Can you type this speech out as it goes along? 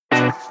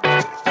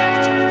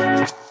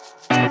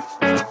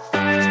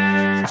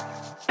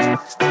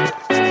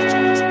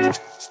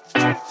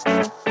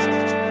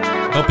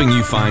Helping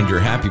you find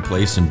your happy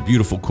place in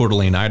beautiful Coeur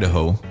d'Alene,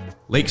 Idaho,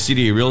 Lake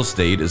CDA Real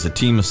Estate is a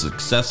team of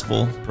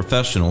successful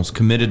professionals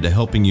committed to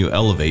helping you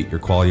elevate your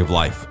quality of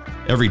life.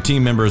 Every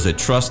team member is a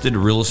trusted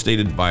real estate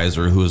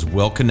advisor who is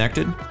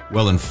well-connected,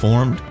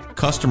 well-informed,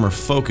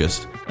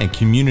 customer-focused, and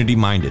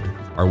community-minded.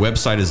 Our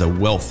website is a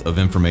wealth of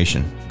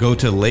information. Go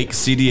to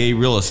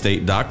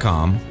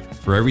lakecdarealestate.com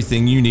for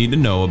everything you need to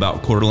know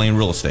about Coeur d'Alene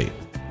real estate.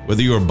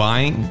 Whether you are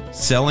buying,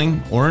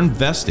 selling, or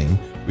investing,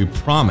 we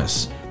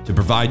promise to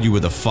provide you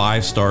with a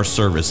 5-star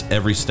service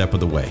every step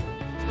of the way.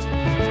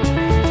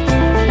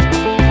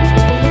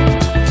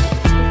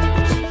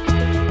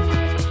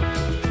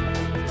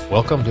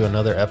 Welcome to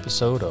another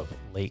episode of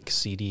Lake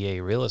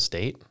CDA Real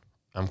Estate.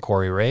 I'm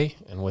Corey Ray,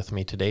 and with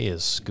me today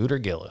is Scooter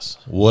Gillis.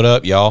 What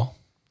up, y'all?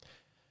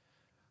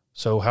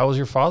 So how was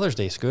your Father's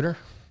Day, Scooter?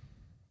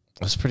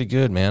 That's pretty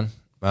good, man.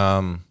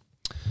 The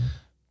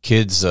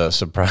kids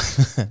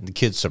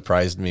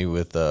surprised me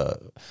with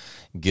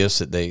gifts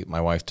that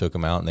my wife took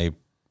them out, and they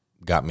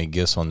got me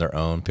gifts on their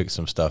own, picked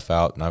some stuff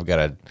out, and I've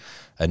got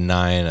a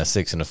 9, a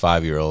 6, and a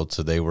 5-year-old,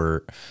 so they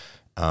were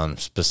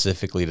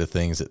specifically to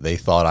things that they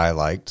thought I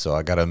liked. So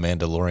I got a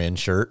Mandalorian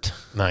shirt.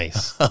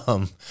 Nice.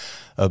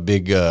 A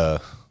big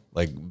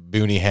like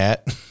boonie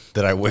hat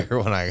that I wear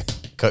when I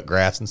cut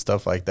grass and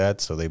stuff like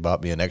that. So they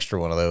bought me an extra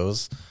one of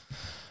those.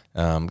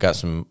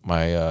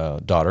 My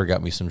daughter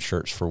got me some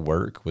shirts for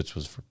work, which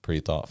was pretty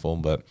thoughtful.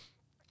 But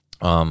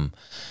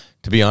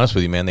to be honest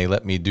with you, man, they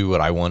let me do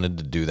what I wanted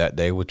to do that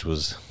day, which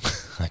was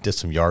I did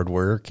some yard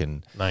work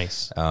and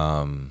Nice.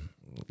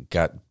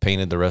 Got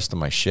painted the rest of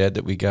my shed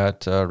that we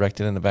got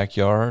erected in the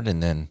backyard,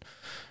 and then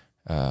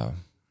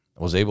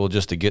was able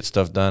just to get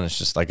stuff done. It's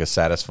just like a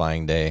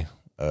satisfying day,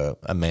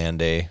 a man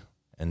day,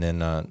 and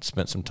then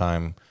spent some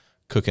time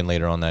cooking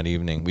later on that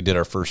evening. We did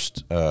our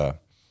first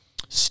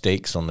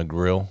steaks on the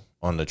grill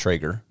on the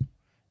Traeger,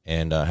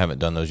 and haven't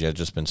done those yet.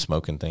 Just been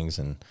smoking things,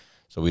 and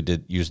so we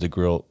did use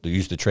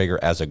the Traeger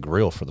as a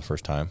grill for the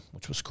first time,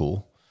 which was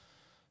cool.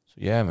 So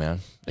yeah,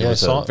 man, it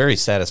was a very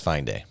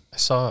satisfying day. I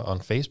saw on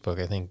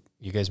Facebook, I think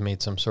you guys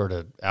made some sort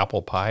of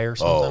apple pie or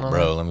something. Oh,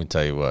 bro, let me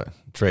tell you what.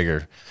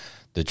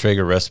 The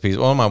Traeger recipes,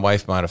 well, my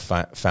wife might have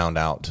found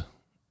out,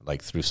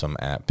 like through some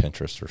app,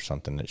 Pinterest or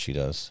something that she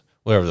does,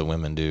 whatever the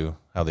women do,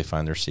 how they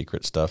find their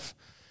secret stuff,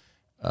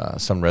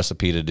 some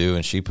recipe to do,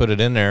 and she put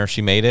it in there.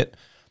 She made it,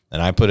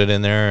 and I put it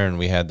in there, and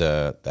we had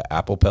the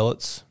apple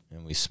pellets,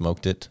 and we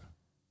smoked it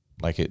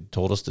like it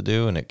told us to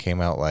do, and it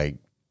came out like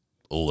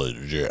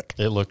legit.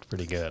 It looked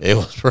pretty good. It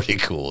was pretty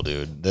cool,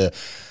 dude.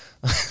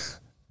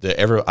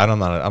 I'm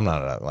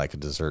not like a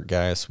dessert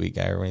guy, a sweet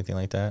guy or anything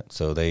like that.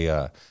 So they,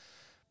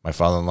 my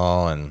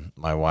father-in-law and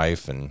my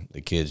wife and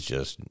the kids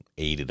just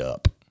ate it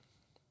up.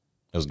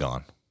 It was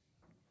gone.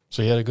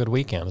 So you had a good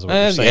weekend, is what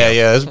you're saying.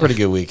 Yeah, it was a pretty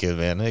good weekend,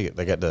 man. They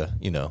got to,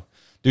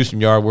 do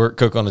some yard work,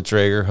 cook on the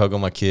Traeger, hug on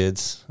my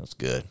kids. It was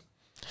good.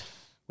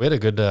 We had a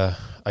good, I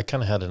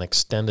kind of had an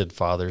extended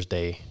Father's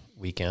Day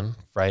weekend.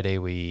 Friday,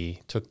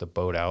 we took the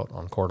boat out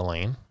on Coeur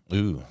d'Alene.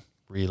 Ooh.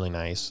 Really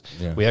nice.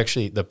 Yeah.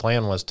 The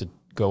plan was to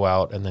go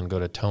out and then go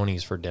to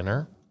Tony's for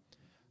dinner.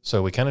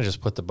 So we kind of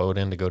just put the boat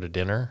in to go to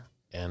dinner.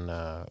 And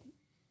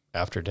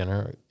after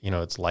dinner,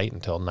 it's light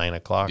until 9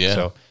 o'clock. Yeah.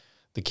 So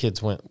the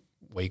kids went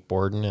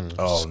wakeboarding and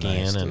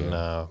skiing, nice,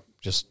 and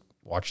just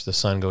watched the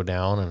sun go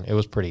down. And it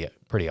was pretty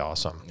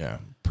awesome. Yeah.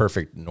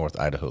 Perfect North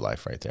Idaho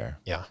life right there.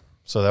 Yeah.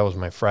 So that was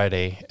my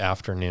Friday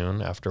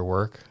afternoon after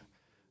work.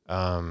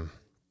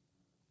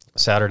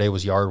 Saturday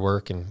was yard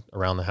work and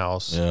around the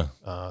house. Yeah.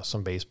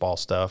 Some baseball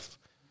stuff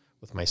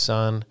with my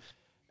son.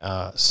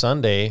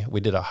 Sunday,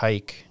 we did a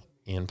hike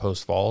in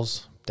Post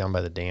Falls down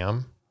by the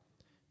dam,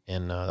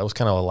 and that was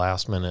kind of a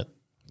last-minute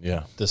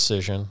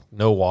decision.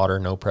 No water,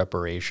 no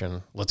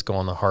preparation. Let's go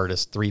on the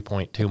hardest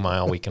 3.2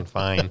 mile we can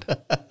find.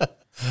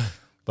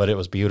 But it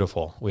was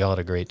beautiful. We all had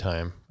a great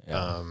time.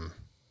 Yeah.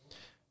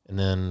 And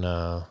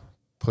then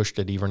pushed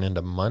it even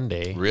into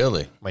Monday.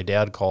 Really? My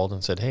dad called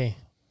and said, hey,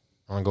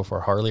 I want to go for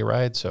a Harley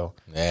ride. So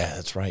yeah,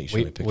 that's right.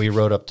 We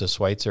rode up to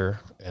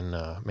Schweitzer, and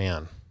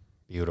man,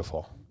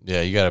 beautiful.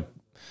 Yeah,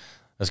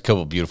 there's a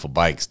couple of beautiful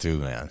bikes too,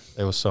 man.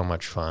 It was so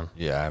much fun.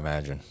 Yeah, I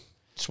imagine.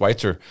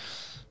 Schweitzer,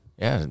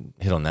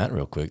 hit on that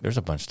real quick. There's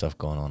a bunch of stuff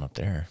going on up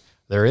there.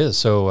 There is.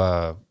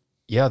 So,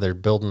 they're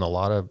building a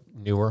lot of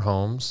newer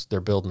homes.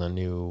 They're building a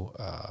new...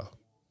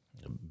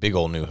 big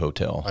old new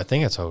hotel. I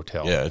think it's a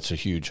hotel. Yeah, it's a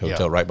huge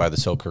hotel right by the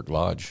Selkirk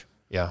Lodge.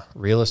 Yeah,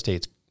 real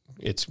estate's,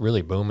 it's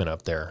really booming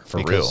up there. For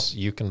because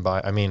real. You can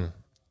buy,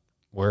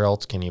 where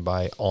else can you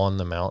buy on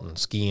the mountain?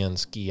 Ski in,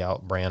 ski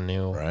out, brand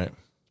new. Right.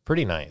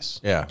 Pretty nice.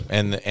 Yeah,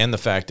 and the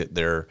fact that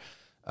they're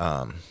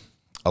a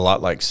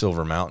lot like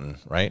Silver Mountain,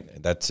 right?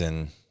 That's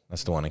the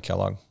one in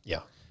Kellogg.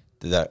 Yeah.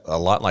 That a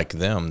lot like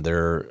them.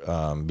 They're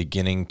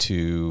beginning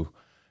to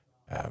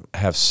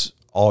have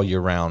all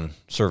year round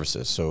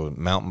services. So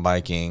mountain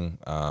biking,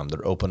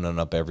 they're opening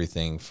up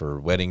everything for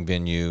wedding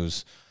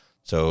venues.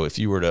 So if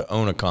you were to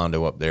own a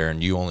condo up there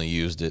and you only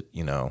used it,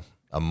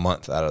 a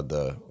month out of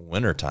the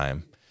winter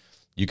time,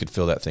 you could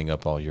fill that thing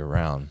up all year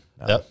round.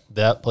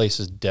 That place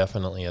is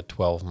definitely a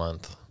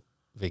 12-month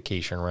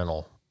vacation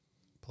rental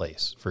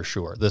place for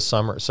sure. This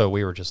summer, so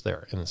we were just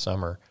there in the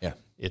summer. Yeah.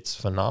 It's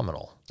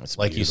phenomenal. It's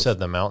like beautiful. You said,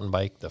 the mountain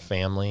bike, the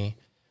family,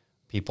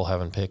 people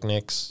having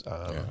picnics.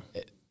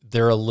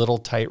 They're a little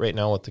tight right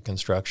now with the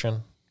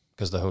construction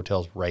because the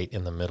hotel's right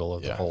in the middle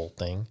of the whole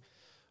thing.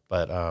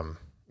 But,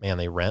 man,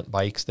 they rent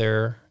bikes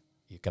there.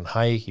 You can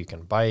hike, you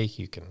can bike,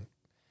 you can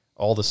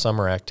all the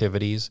summer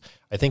activities.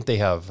 I think they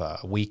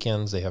have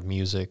weekends. They have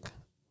music,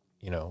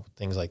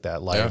 things like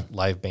that,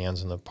 live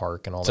bands in the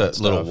park and all that stuff. It's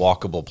a little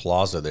walkable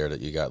plaza there that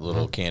you got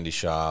little candy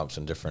shops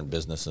and different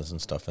businesses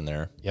and stuff in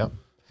there. Yep.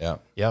 Yeah.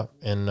 Yeah.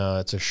 And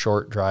it's a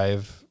short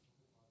drive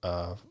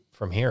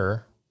from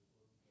here.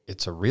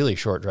 It's a really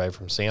short drive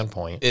from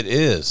Sandpoint. It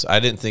is. I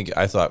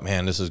thought,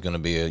 man, this is going to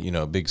be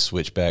a big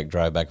switchback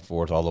drive back and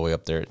forth all the way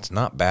up there. It's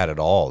not bad at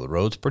all. The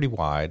road's pretty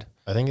wide.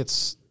 I think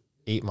it's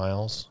 8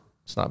 miles.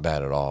 It's not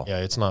bad at all. Yeah,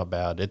 it's not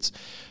bad.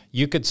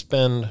 You could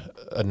spend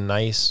a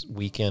nice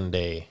weekend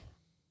day,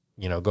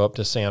 go up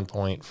to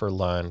Sandpoint for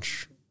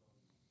lunch,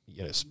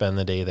 spend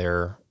the day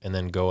there, and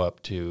then go up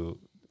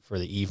for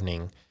the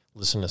evening,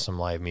 listen to some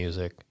live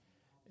music,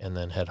 and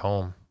then head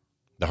home.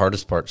 The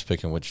hardest part's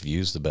picking which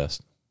view's the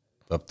best.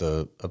 Up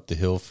the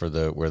hill for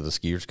where the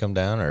skiers come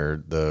down,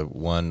 or the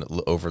one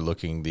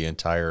overlooking the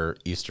entire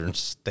eastern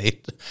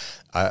state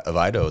of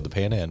Idaho, the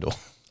Panhandle.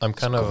 I'm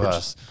kind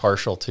of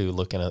partial to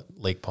looking at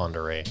Lake Pend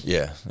Oreille.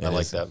 Yeah, I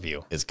like that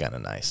view. It's kind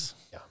of nice.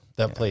 Yeah,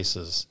 that place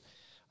is.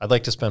 I'd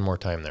like to spend more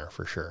time there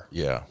for sure.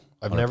 Yeah,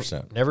 100%.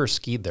 I've never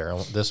skied there.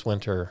 This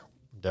winter,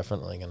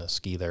 definitely going to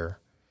ski there.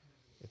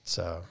 It's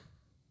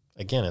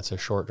again, it's a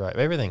short drive.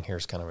 Everything here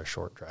is kind of a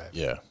short drive.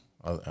 Yeah,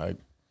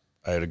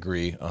 I'd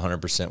agree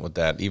 100% with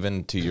that.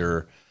 Even to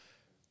your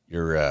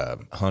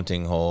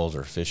hunting holes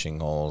or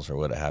fishing holes or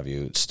what have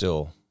you, it's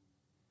still,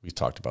 we've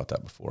talked about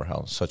that before,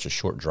 how it's such a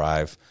short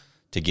drive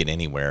to get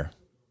anywhere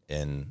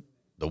in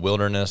the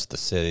wilderness, the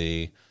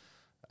city,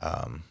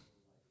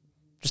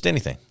 just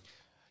anything.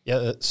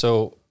 Yeah,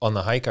 so on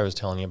the hike I was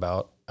telling you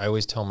about, I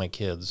always tell my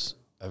kids,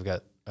 I've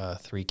got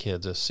 3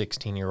 kids, a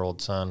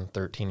 16-year-old son,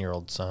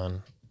 13-year-old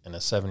son, and a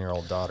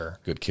 7-year-old daughter.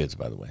 Good kids,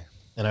 by the way.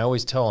 And I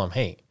always tell them,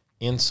 hey,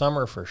 in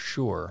summer for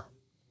sure,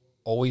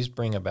 always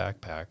bring a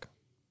backpack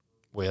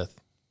with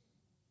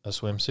a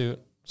swimsuit,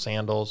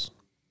 sandals,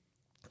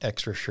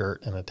 extra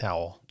shirt, and a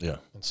towel. Yeah.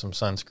 And some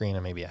sunscreen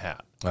and maybe a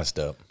hat. That's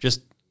dope.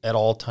 Just at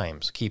all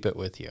times, keep it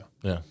with you.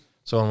 Yeah.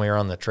 So when we were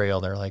on the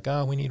trail, they're like,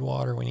 oh, we need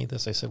water, we need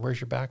this. I said,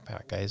 where's your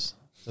backpack, guys?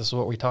 This is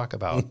what we talk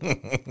about.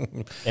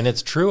 And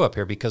it's true up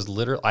here because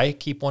literally I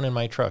keep one in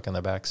my truck in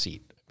the back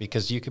seat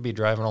because you could be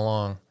driving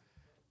along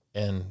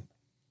and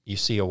you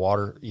see a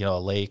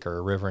lake or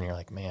a river, and you're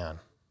like, man,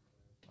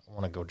 I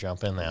want to go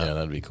jump in that. Yeah,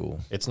 that'd be cool.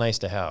 It's nice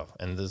to have.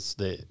 And this is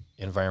the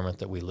environment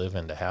that we live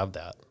in to have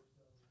that.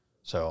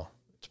 So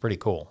it's pretty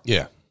cool.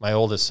 Yeah. My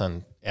oldest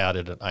son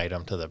added an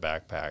item to the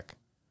backpack.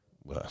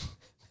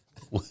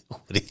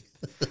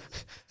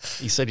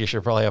 He said you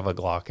should probably have a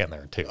Glock in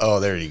there too. Oh,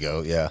 there you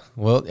go. Yeah.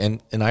 Well,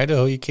 in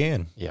Idaho, you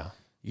can. Yeah.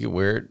 You can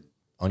wear it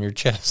on your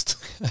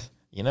chest.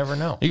 You never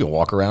know. You can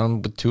walk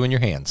around with 2 in your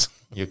hands.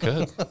 You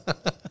could.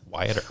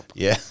 Wyatt Earp.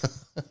 Yeah.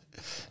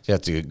 You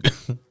have to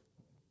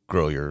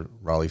grow your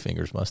Raleigh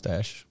Fingers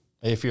mustache.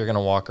 If you're going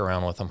to walk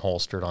around with them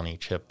holstered on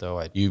each hip, though,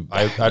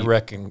 I'd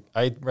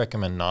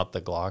recommend not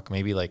the Glock.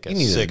 Maybe like a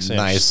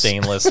 6-inch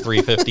stainless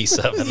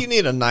 357. You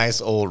need a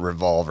nice old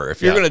revolver.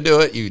 If you're going to do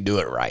it, you do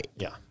it right.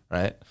 Yeah.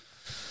 Right?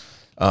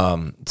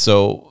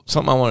 So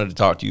something I wanted to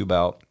talk to you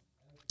about,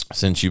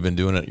 since you've been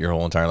doing it your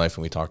whole entire life,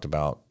 and we talked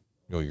about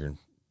your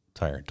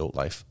entire adult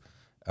life,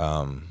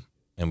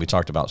 and we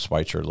talked about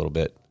Schweitzer a little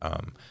bit.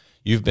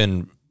 You've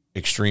been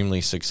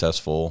extremely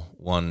successful,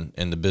 one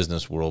in the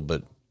business world,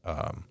 but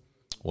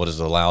what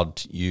has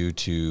allowed you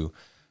to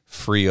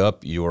free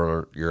up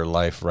your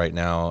life right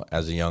now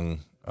as a young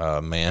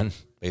man,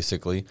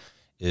 basically,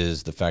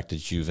 is the fact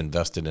that you've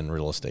invested in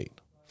real estate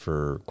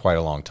for quite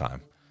a long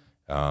time.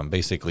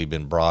 Basically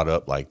been brought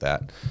up like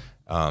that.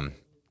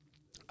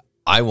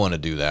 I want to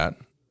do that.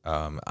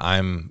 I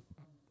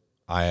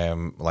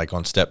am like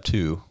on step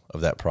 2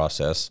 of that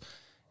process,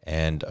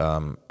 and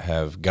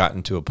have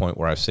gotten to a point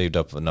where I've saved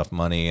up enough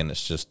money, and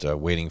it's just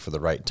waiting for the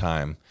right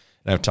time.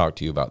 And I've talked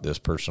to you about this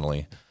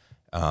personally.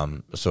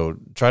 So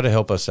try to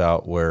help us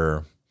out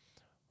where,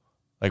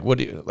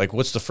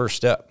 what's the first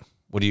step?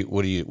 What do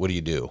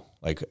you do?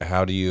 Like,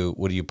 what do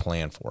you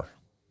plan for?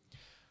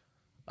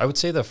 I would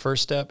say the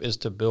first step is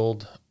to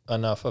build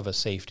enough of a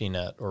safety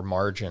net or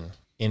margin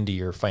into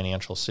your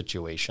financial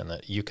situation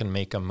that you can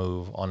make a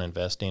move on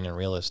investing in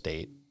real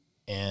estate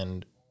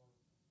and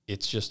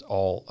it's just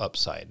all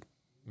upside.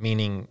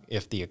 Meaning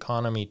if the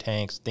economy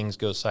tanks, things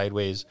go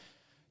sideways,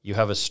 you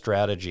have a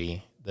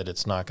strategy that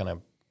it's not going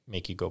to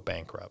make you go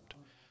bankrupt.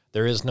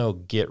 There is no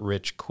get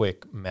rich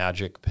quick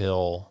magic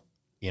pill,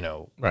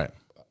 Right.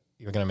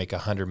 You're going to make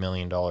 $100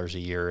 million a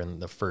year in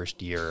the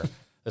first year.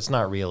 That's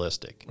not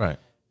realistic. Right.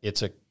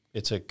 It's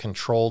a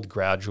controlled,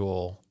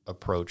 gradual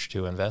approach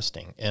to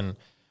investing. And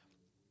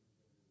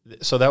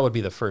so that would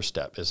be the first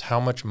step, is how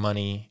much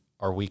money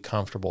are we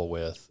comfortable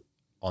with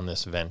on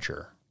this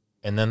venture?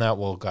 And then that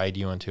will guide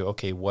you into,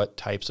 okay, what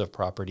types of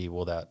property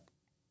will that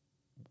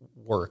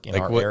work in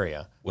our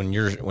area? When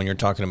you're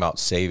talking about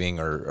saving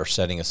or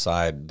setting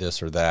aside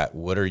this or that,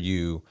 what are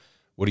you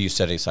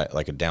setting aside,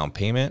 like a down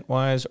payment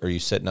wise? Or are you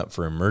setting up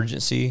for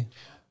emergency?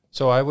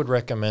 So I would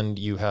recommend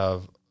you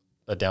have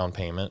a down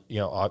payment.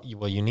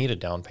 You need a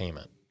down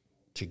payment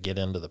to get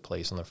into the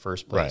place in the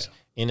first place. Right.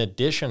 In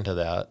addition to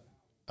that,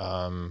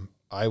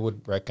 I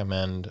would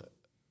recommend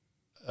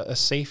a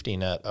safety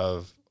net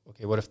of,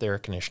 okay, what if the air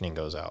conditioning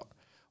goes out?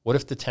 What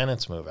if the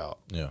tenants move out?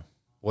 Yeah.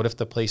 What if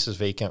the place is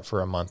vacant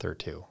for a month or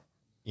two?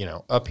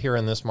 Up here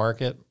in this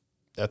market,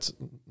 that's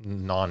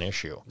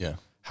non-issue. Yeah.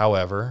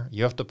 However,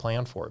 you have to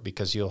plan for it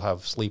because you'll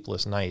have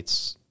sleepless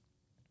nights,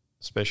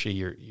 especially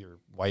your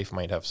wife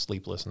might have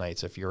sleepless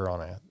nights if you're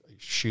on a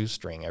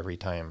shoestring every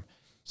time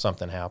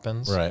something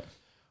happens. Right.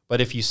 But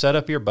if you set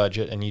up your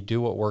budget and you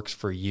do what works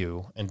for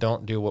you and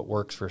don't do what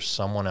works for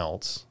someone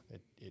else,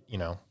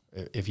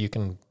 if you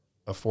can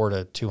afford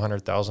a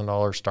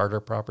 $200,000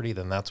 starter property,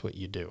 then that's what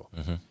you do.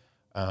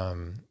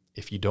 Mm-hmm.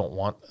 If you don't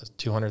want a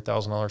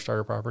 $200,000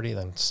 starter property,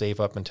 then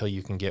save up until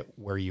you can get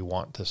where you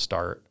want to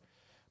start.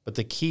 But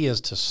the key is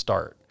to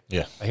start.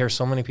 Yeah. I hear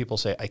so many people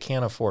say, I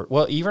can't afford.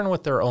 Well, even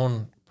with their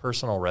own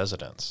personal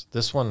residence,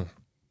 this one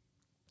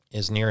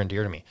is near and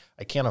dear to me.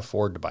 I can't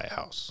afford to buy a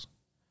house.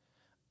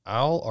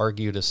 I'll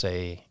argue to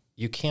say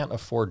you can't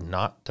afford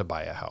not to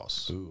buy a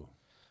house. Ooh.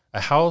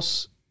 A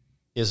house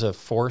is a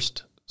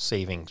forced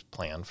savings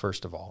plan,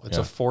 first of all. It's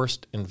a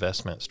forced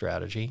investment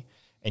strategy,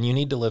 and you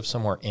need to live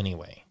somewhere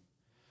anyway.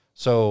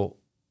 So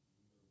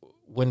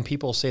when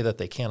people say that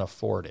they can't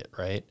afford it,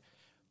 right?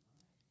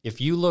 If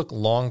you look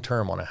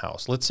long-term on a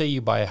house, let's say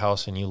you buy a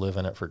house and you live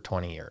in it for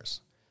 20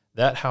 years.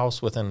 That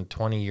house within a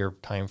 20-year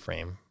time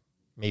frame,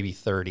 maybe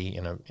 30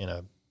 in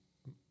a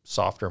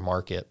softer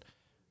market,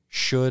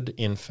 should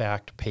in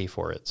fact pay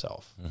for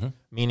itself. Mm-hmm.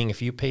 Meaning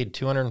if you paid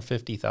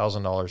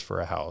 $250,000 for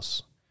a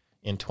house,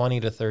 in 20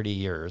 to 30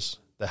 years,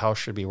 the house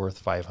should be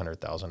worth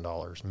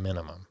 $500,000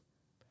 minimum.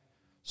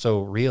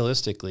 So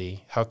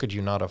realistically, how could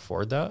you not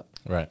afford that?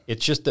 Right.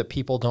 It's just that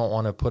people don't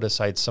want to put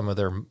aside some of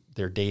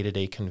their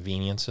day-to-day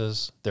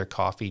conveniences, their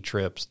coffee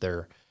trips,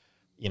 their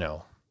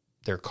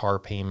car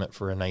payment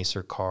for a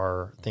nicer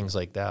car, things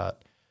like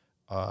that.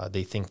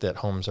 They think that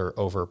homes are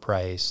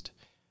overpriced.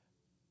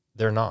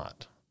 They're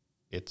not.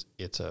 It's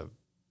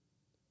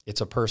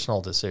a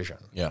personal decision.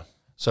 Yeah.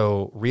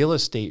 So real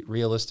estate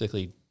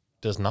realistically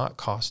does not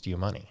cost you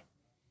money.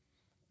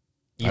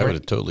 I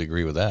would totally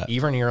agree with that.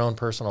 Even your own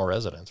personal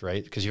residence,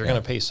 right? Because you're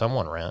going to pay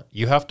someone rent.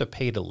 You have to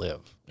pay to live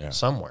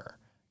somewhere.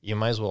 You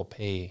might as well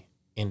pay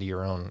into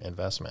your own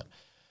investment.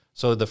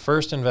 So the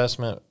first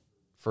investment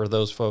for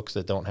those folks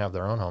that don't have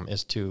their own home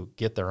is to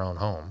get their own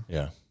home.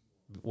 Yeah.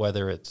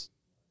 Whether it's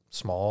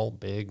small,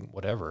 big,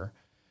 whatever.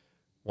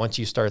 Once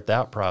you start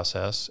that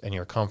process and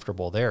you're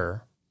comfortable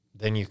there,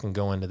 then you can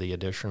go into the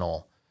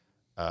additional,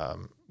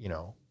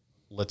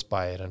 let's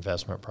buy an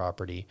investment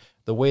property.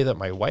 The way that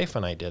my wife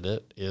and I did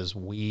it is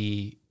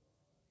we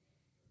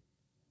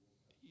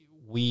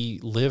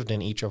lived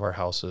in each of our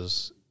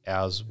houses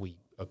as we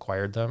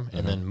acquired them,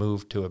 and then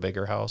moved to a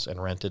bigger house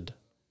and rented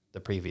the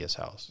previous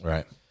house.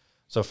 Right.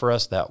 So for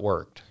us, that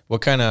worked.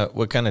 What kind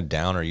of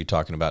down are you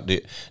talking about?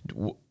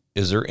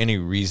 Is there any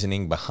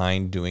reasoning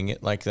behind doing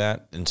it like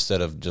that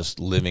instead of just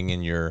living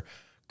in your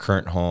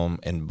current home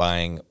and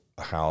buying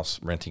a house,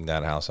 renting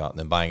that house out, and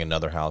then buying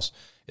another house?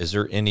 Is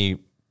there any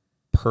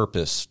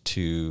purpose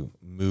to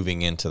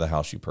moving into the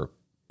house you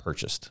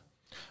purchased?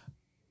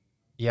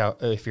 Yeah,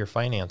 if you're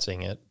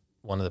financing it,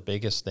 one of the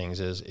biggest things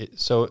is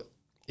so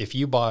if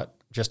you bought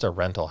just a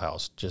rental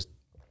house, just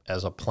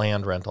as a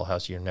planned rental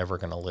house, you're never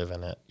going to live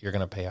in it. You're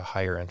going to pay a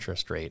higher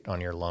interest rate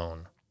on your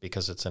loan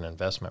because it's an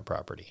investment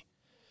property.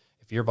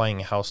 If you're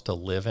buying a house to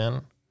live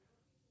in,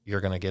 you're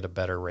going to get a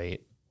better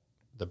rate.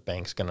 The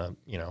bank's going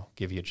to,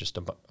 give you just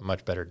a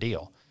much better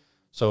deal.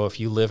 So if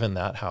you live in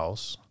that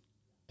house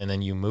and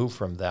then you move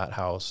from that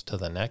house to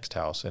the next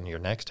house and your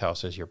next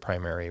house is your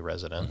primary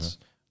residence,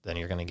 then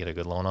you're going to get a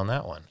good loan on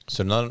that one.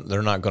 So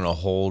they're not going to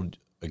hold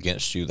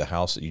against you the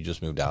house that you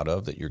just moved out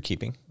of that you're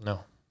keeping?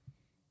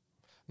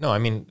 No, I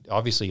mean,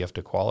 obviously you have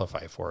to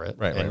qualify for it.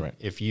 Right.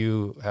 If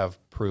you have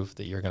proof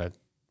that you're going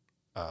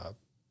to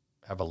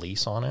have a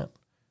lease on it,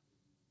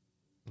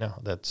 no,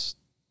 that's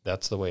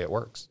the way it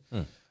works.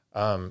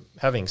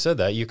 Having said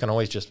that, you can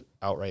always just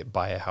outright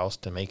buy a house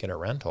to make it a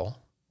rental.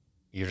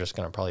 You're just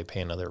going to probably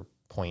pay another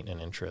point in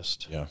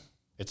interest. Yeah.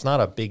 It's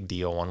not a big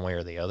deal one way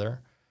or the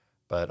other,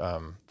 but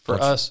for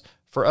us,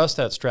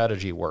 that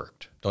strategy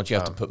worked. Don't you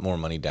have to put more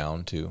money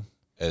down too,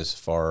 as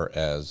far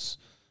as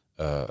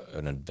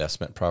an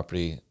investment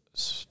property,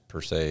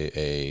 per se,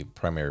 a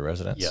primary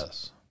residence?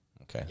 Yes.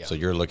 Okay. Yeah. So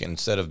you're looking,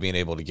 instead of being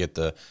able to get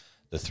the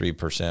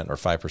 3% or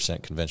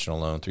 5% conventional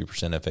loan, 3%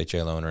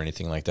 FHA loan, or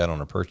anything like that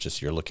on a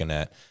purchase, you're looking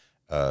at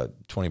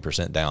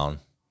 20% down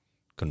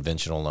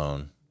conventional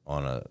loan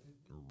on a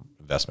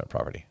investment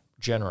property.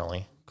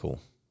 Generally. Cool.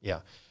 Yeah.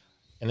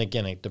 And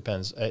again, it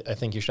depends. I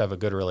think you should have a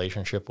good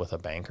relationship with a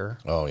banker.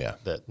 Oh, yeah.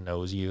 That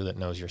knows you, that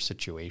knows your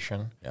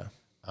situation. Yeah.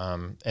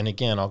 And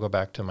again, I'll go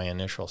back to my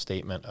initial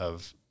statement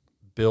of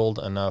build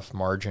enough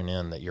margin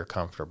in that you're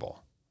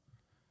comfortable,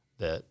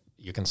 that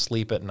you can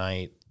sleep at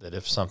night, that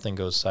if something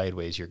goes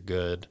sideways, you're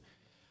good.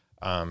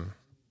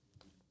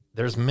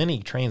 There's many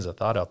trains of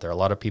thought out there. A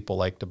lot of people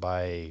like to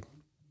buy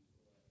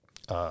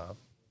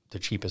the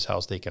cheapest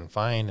house they can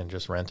find and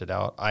just rent it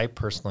out. I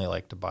personally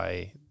like to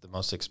buy the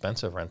most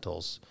expensive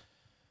rentals.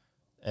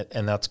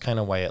 And that's kind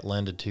of why it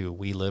lended to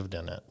we lived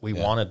in it. We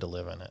wanted to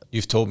live in it.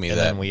 You've told me and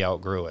that. And then we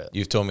outgrew it.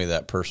 You've told me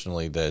that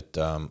personally, that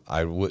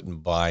I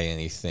wouldn't buy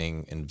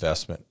anything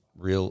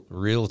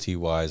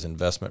realty-wise,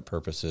 investment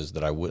purposes,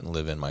 that I wouldn't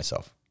live in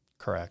myself.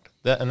 Correct.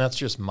 And that's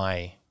just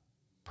my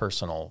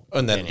personal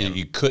opinion. And that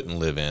you couldn't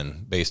live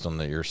in based on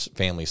your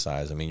family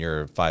size. I mean,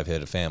 you're a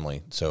 5-headed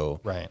family. So,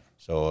 right.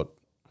 So,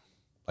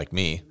 like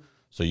me,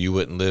 so you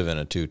wouldn't live in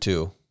a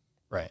 2-2.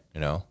 Right.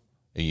 You know,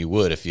 you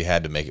would if you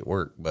had to make it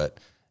work, but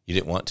you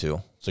didn't want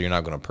to, so you're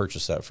not going to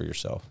purchase that for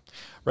yourself.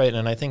 Right,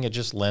 and I think it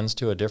just lends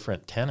to a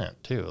different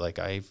tenant too. Like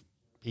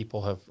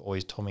people have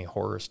always told me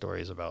horror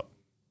stories about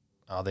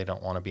how they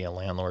don't want to be a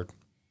landlord.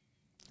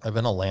 I've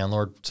been a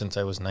landlord since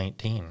I was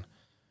 19,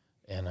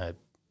 and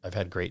I've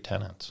had great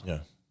tenants.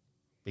 Yeah,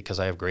 because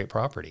I have great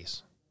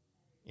properties,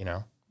 you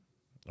know.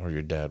 Or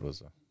your dad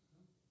was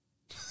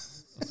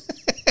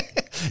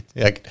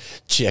like,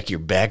 check your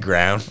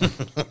background.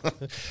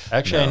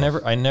 Actually,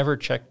 no. I never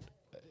checked.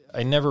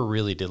 I never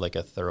really did like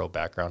a thorough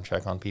background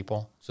check on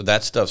people. So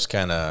that stuff's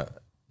kind of,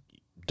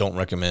 don't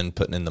recommend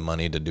putting in the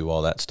money to do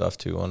all that stuff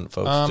too on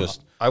folks.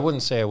 I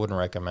wouldn't say I wouldn't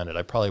recommend it.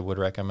 I probably would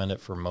recommend it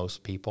for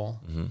most people.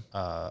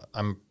 Mm-hmm.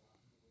 I'm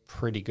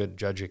pretty good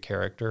judge of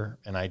character,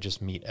 and I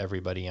just meet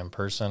everybody in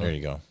person. There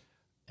you go.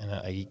 And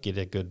I get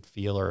a good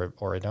feel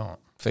or I don't.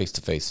 Face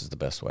to face is the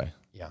best way.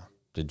 Yeah.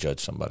 To judge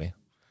somebody.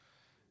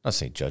 Not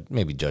say judge,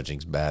 maybe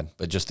judging's bad,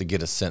 but just to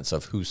get a sense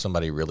of who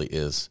somebody really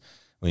is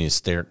when you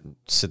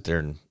sit there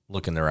and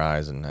look in their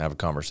eyes and have a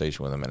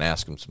conversation with them and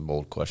ask them some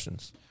bold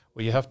questions.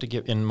 Well, you have to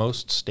give, in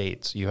most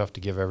states, you have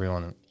to give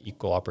everyone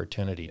equal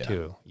opportunity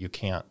too. You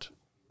can't,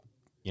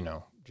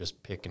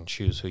 just pick and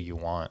choose who you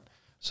want.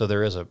 So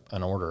there is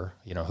an order,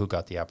 who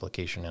got the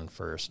application in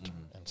first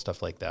and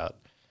stuff like that.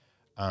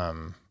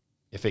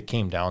 If it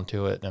came down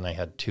to it and I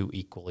had two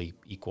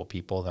equal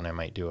people, then I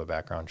might do a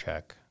background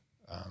check.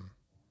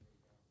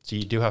 So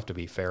you do have to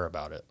be fair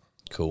about it.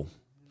 Cool.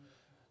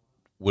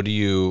 What do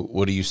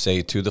you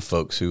say to the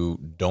folks who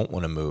don't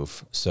want to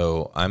move?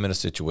 So I'm in a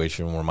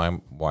situation where my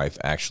wife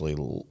actually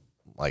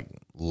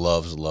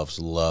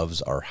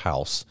loves our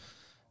house.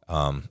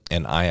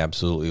 And I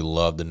absolutely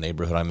love the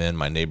neighborhood I'm in.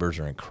 My neighbors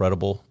are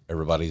incredible.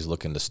 Everybody's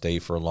looking to stay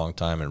for a long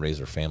time and raise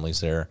their families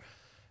there.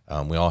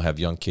 We all have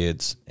young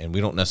kids, and we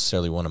don't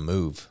necessarily want to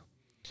move.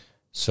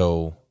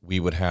 So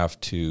we would have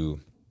to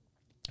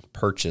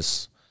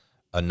purchase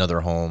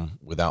another home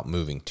without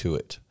moving to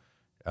it.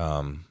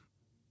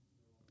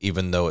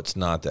 Even though it's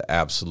not the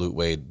absolute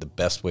way, the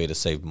best way to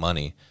save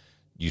money,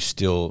 you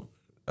still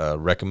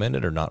recommend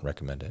it or not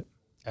recommend it?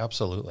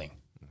 Absolutely.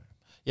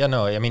 Yeah,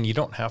 no, I mean, you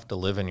don't have to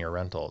live in your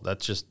rental.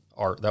 That's just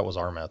that was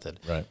our method.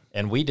 Right.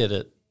 And we did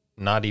it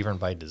not even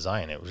by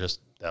design. It was just,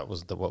 that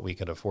was what we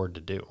could afford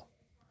to do.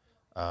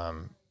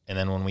 And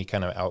then when we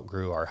kind of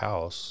outgrew our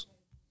house,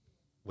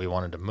 we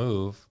wanted to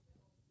move.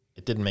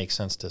 It didn't make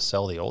sense to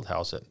sell the old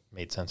house. It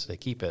made sense to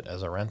keep it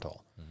as a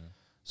rental. Mm-hmm.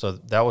 So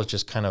that was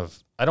just kind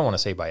of, I don't want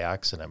to say by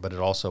accident, but it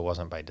also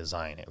wasn't by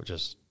design. It was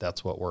just,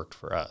 that's what worked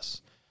for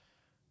us.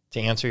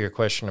 To answer your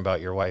question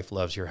about your wife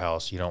loves your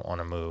house, you don't want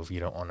to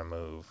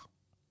move.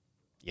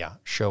 Yeah,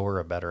 show her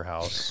a better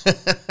house.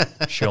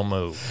 She'll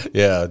move.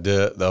 Yeah,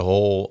 the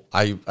whole,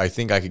 I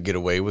think I could get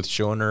away with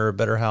showing her a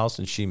better house,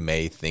 and she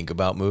may think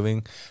about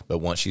moving, but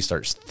once she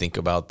starts to think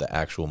about the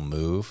actual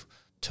move,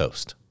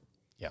 toast.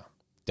 Yeah.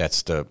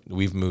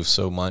 We've moved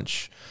so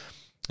much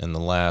in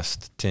the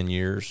last 10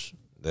 years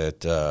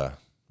that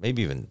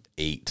maybe even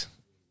 8,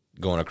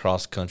 going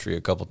across country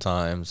a couple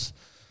times,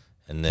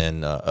 and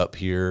then up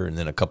here, and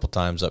then a couple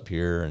times up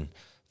here, and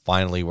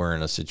finally we're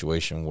in a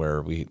situation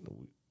where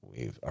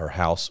our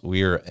house,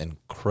 we are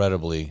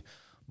incredibly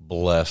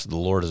blessed. The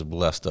Lord has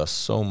blessed us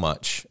so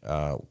much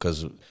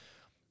because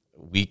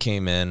we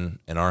came in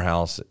our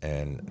house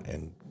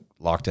and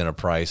locked in a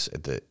price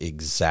at the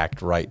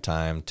exact right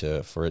time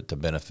for it to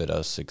benefit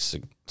us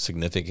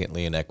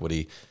significantly in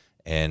equity.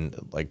 And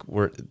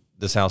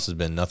this house has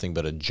been nothing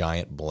but a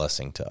giant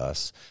blessing to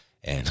us.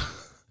 And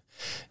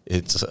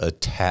it's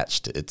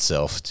attached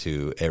itself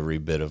to every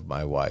bit of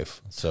my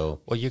wife. So,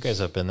 well, you guys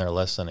have been there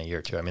less than a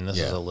year too. I mean, this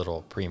is a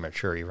little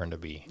premature even to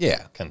be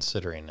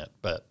considering it,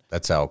 but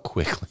that's how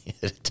quickly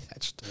it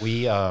attached.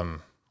 We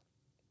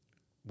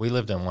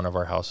lived in one of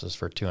our houses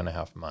for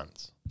 2.5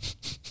 months,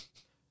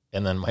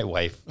 and then my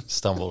wife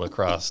stumbled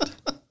across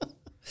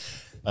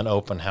an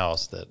open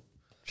house that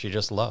she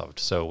just loved,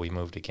 so we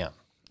moved again.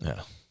 Yeah,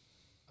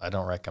 I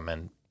don't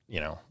recommend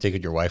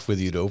taking your wife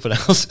with you to open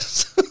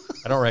houses.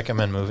 I don't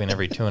recommend moving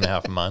every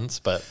 2.5 months,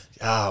 but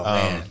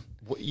man,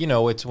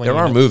 it's when there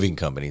are moving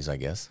companies, I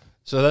guess.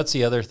 So that's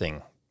the other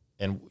thing,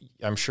 and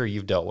I'm sure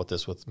you've dealt with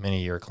this with many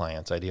of your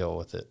clients. I deal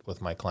with it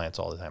with my clients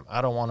all the time.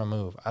 I don't want to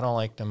move. I don't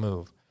like to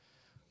move.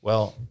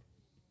 Well,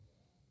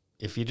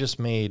 if you just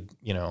made,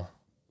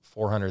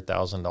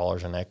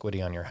 $400,000 in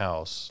equity on your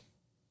house,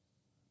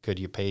 could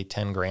you pay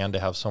 $10,000 to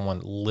have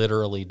someone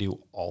literally do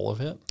all of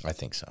it? I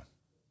think so.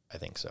 I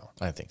think so.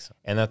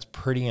 And that's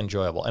pretty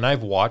enjoyable. And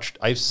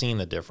I've seen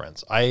the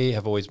difference. I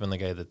have always been the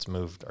guy that's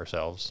moved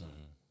ourselves.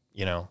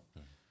 You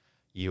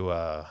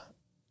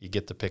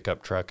get the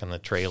pickup truck and the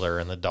trailer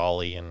and the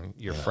dolly and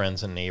your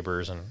friends and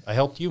neighbors, and I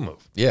helped you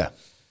move. Yeah.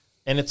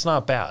 And it's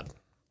not bad.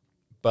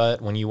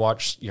 But when you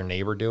watch your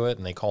neighbor do it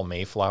and they call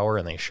Mayflower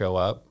and they show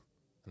up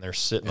and they're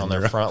sitting on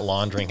their front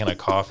lawn drinking a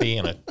coffee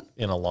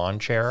in a lawn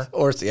chair.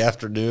 Or it's the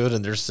afternoon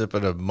and they're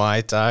sipping a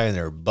Mai Tai and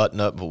they're button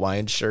up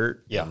Hawaiian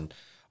shirt. Yeah. And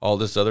all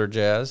this other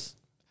jazz.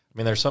 I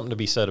mean, there's something to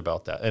be said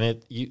about that.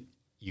 And you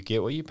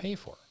get what you pay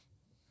for.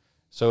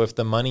 So if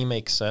the money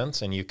makes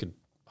sense and you could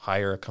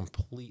hire a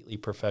completely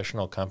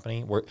professional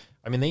company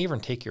they even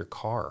take your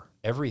car,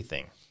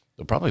 everything.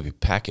 They'll probably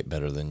pack it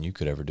better than you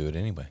could ever do it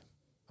anyway.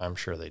 I'm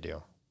sure they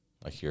do.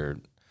 Like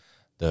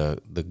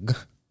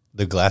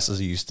the glasses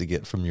you used to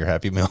get from your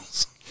Happy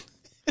Meals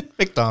at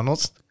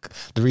McDonald's,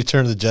 the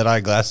Return of the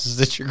Jedi glasses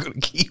that you're going to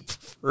keep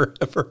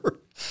forever.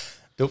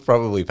 They'll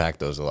probably pack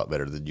those a lot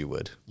better than you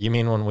would. You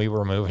mean when we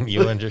were moving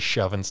you and just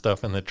shoving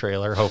stuff in the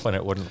trailer, hoping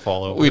it wouldn't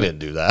fall over? We didn't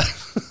do that.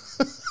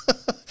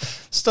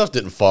 Stuff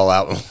didn't fall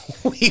out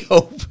when we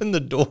opened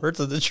the door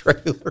to the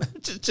trailer.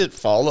 It didn't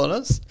fall on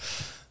us.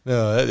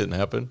 No, that didn't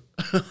happen.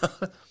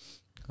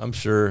 I'm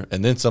sure.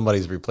 And then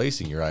somebody's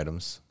replacing your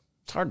items.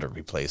 It's hard to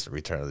replace the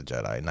Return of the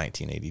Jedi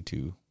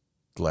 1982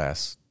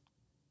 glass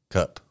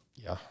cup.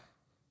 Yeah.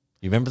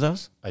 You remember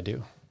those? I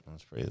do.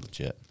 That's pretty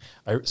legit.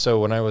 So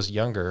when I was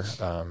younger,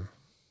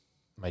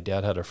 my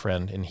dad had a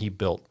friend, and he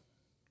built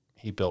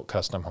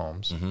custom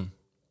homes,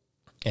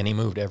 and he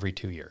moved every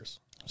 2 years.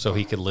 So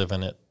he could live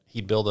in it.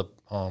 He'd build a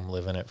home,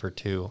 live in it for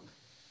 2,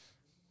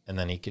 and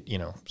then he could,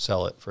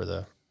 sell it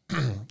for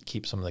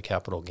keep some of the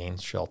capital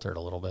gains sheltered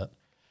a little bit.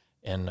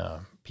 And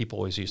people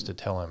always used to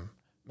tell him,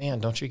 man,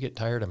 don't you get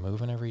tired of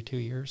moving every 2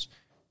 years?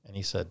 And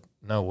he said,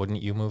 no,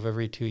 wouldn't you move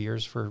every 2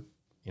 years for,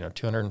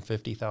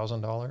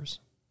 $250,000?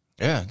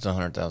 Yeah, it's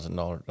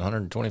 $100,000,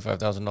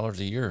 $125,000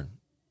 a year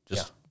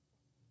just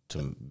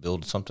to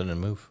build something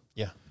and move.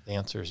 Yeah, the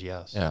answer is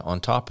yes. Yeah, on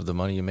top of the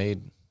money you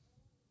made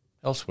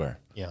elsewhere.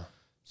 Yeah.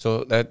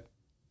 So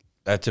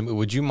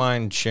would you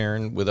mind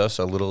sharing with us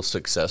a little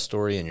success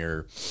story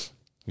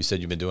you said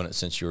you've been doing it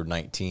since you were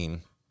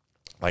 19,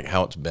 like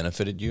how it's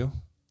benefited you?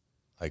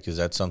 Like, is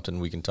that something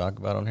we can talk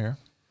about on here?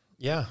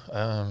 Yeah.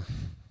 I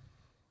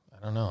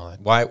don't know.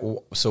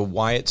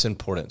 Why it's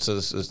important. So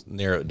this is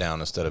narrow it down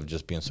instead of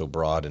just being so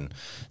broad and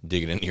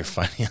digging into your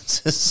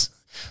finances.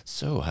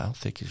 So how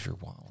thick is your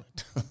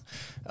wallet?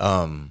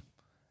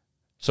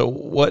 So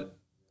what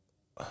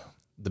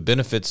the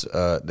benefits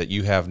that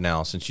you have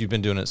now, since you've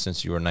been doing it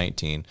since you were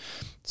 19,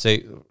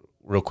 say,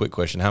 real quick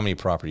question, how many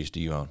properties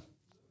do you own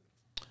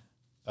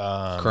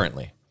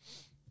currently?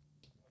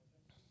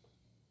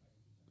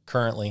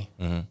 Currently,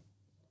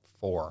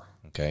 4.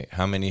 Okay.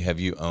 How many have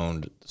you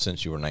owned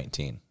since you were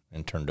 19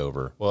 and turned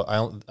over?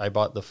 Well, I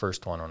bought the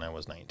first one when I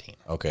was 19.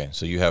 Okay.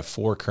 So you have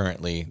 4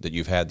 currently that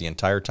you've had the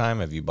entire time.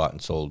 Have you bought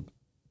and sold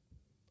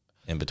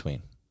in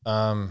between?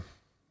 Not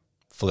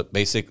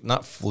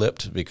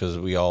flipped, because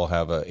we all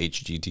have a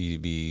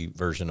HGTV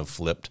version of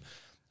flipped.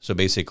 So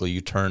basically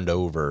you turned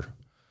over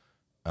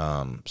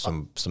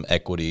some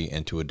equity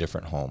into a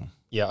different home.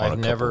 Yeah,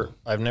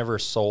 I've never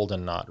sold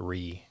and not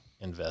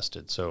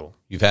reinvested. So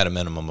you've had a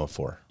minimum of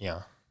 4.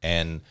 Yeah.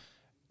 And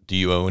do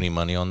you owe any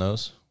money on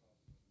those?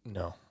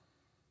 No.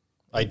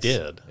 I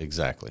did.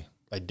 Exactly.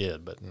 I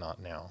did, but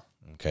not now.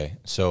 Okay.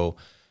 So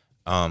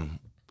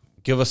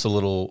give us a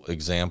little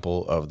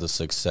example of the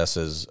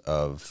successes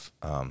of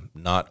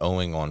not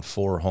owing on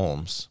 4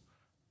 homes,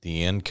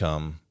 the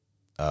income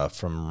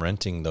from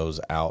renting those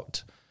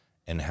out,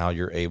 and how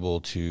you're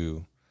able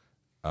to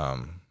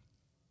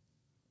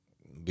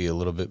be a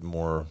little bit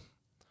more,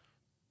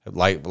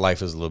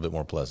 life is a little bit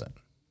more pleasant.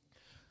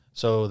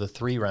 So the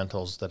 3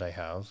 rentals that I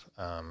have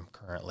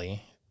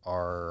currently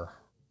are,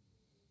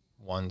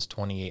 one's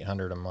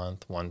 $2,800 a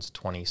month, one's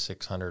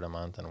 $2,600 a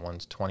month, and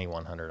one's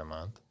 $2,100 a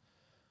month.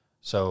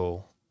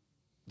 So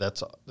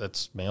that's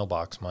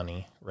mailbox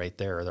money right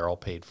there. They're all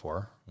paid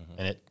for. Mm-hmm.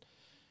 And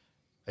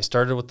I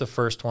started with the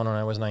first one when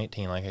I was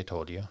 19, like I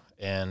told you,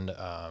 and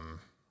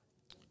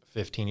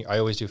 15. I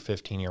always do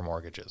 15-year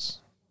mortgages.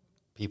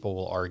 People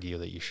will argue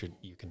that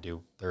you can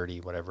do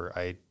 30, whatever.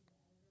 I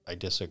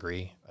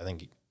disagree. I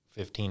think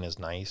 15 is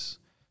nice,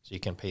 so you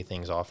can pay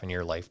things off in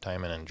your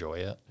lifetime and enjoy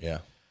it. Yeah.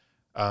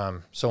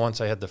 So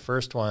once I had the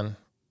first one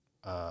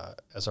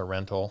as a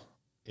rental,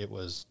 it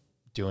was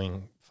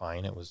doing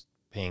fine. It was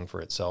paying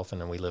for itself, and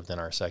then we lived in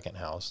our second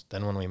house.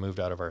 Then when we moved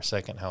out of our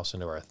second house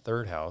into our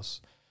third house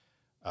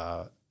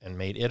and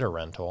made it a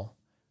rental,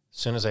 as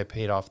soon as I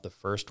paid off the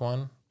first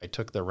one, I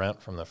took the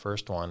rent from the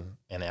first one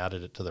and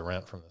added it to the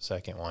rent from the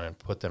second one and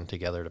put them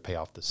together to pay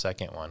off the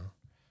second one.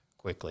 Of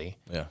quickly.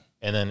 Yeah.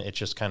 And then it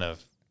just kind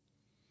of,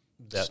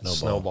 that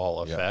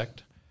snowball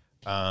effect.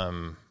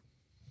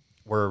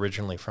 We're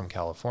originally from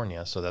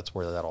California, so that's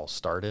where that all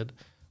started.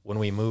 When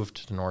we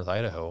moved to North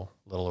Idaho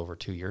a little over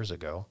 2 years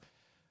ago,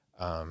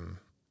 I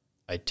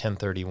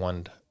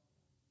 1031'd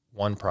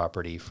one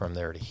property from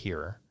there to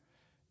here.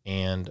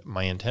 And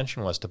my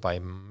intention was to buy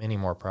many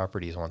more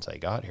properties once I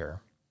got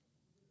here.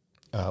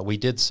 We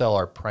did sell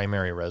our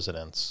primary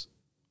residence.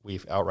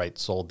 We've outright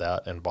sold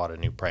that and bought a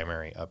new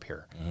primary up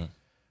here.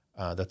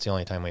 Mm-hmm. That's the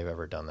only time we've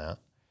ever done that.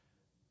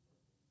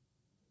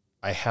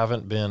 I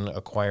haven't been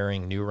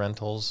acquiring new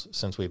rentals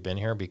since we've been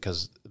here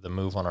because the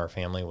move on our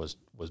family was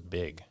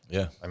big.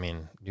 Yeah. I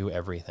mean, knew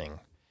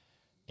everything.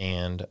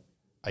 And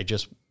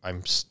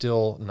I'm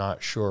still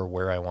not sure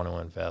where I want to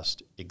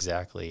invest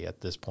exactly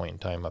at this point in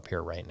time up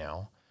here right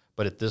now.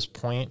 But at this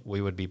point, we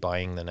would be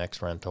buying the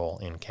next rental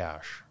in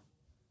cash.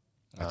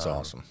 That's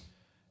awesome.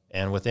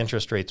 And with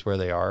interest rates where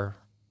they are,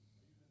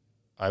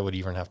 I would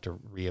even have to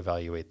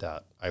reevaluate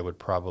that. I would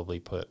probably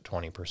put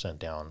 20%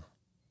 down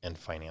and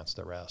finance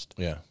the rest.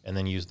 Yeah. And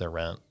then use the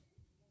rent.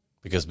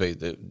 Because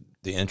the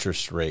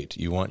interest rate,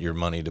 you want your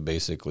money to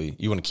basically,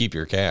 you want to keep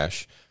your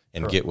cash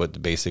and get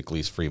what basically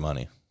is free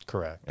money.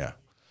 Correct. Yeah.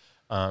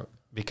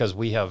 Because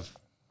we have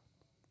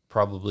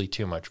probably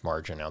too much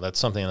margin now. That's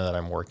something that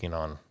I'm working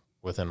on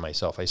within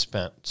myself. I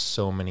spent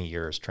so many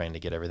years trying to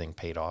get everything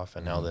paid off,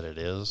 and now that it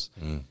is,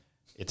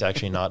 it's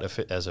actually not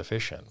as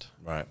efficient.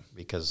 Right.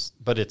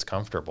 But it's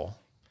comfortable.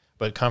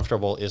 But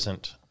comfortable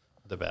isn't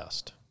the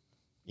best.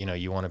 You know,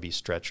 you want to be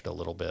stretched a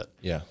little bit.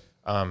 Yeah.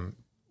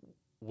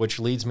 Which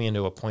leads me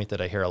into a point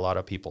that I hear a lot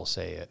of people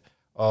say,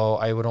 "Oh,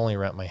 I would only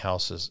rent my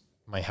house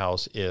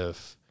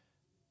if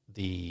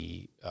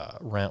the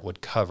rent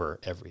would cover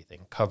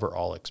everything, cover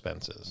all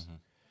expenses."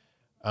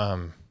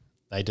 Mm-hmm.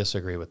 I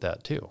disagree with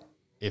that too.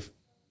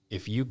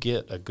 If you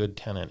get a good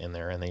tenant in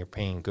there and they're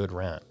paying good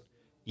rent,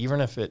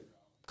 even if it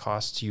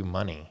costs you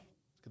money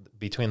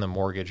between the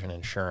mortgage and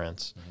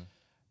insurance,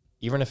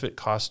 even if it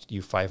costs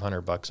you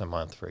 $500 a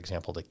month, for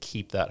example, to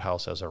keep that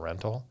house as a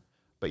rental,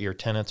 but your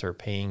tenants are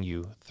paying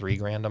you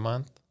 $3,000 a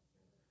month,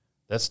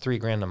 that's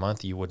 $3,000 a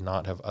month you would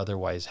not have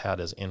otherwise had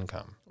as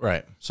income.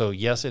 Right. So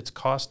yes, it's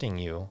costing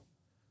you,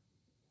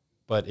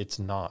 but it's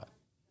not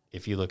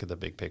if you look at the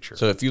big picture.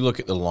 So if you look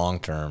at the long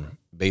term,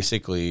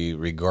 basically,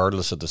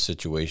 regardless of the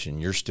situation,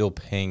 you're still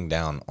paying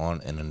down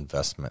on an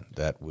investment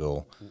that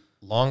will...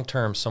 Long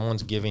term,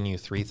 someone's giving you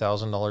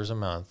 $3,000 a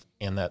month,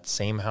 and that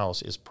same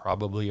house is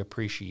probably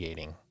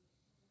appreciating.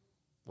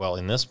 Well,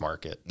 in this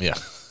market, yeah,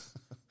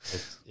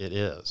 it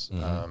is.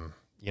 Mm-hmm.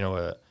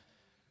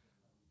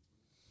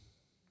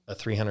 A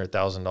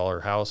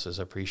 $300,000 house is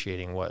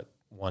appreciating 1%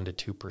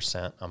 to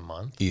 2% a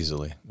month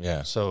easily.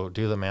 Yeah. So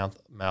do the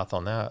math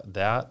on that.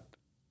 That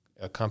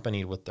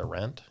accompanied with the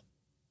rent,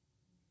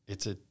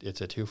 it's a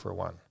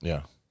 2-for-1.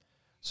 Yeah.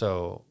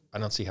 So I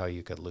don't see how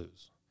you could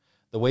lose.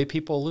 The way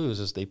people lose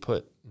is they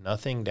put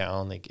nothing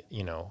down. They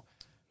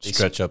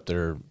stretch up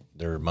their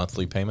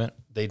monthly payment.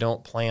 They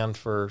don't plan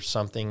for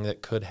something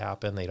that could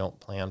happen. They don't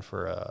plan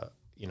for a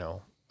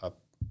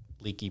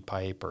leaky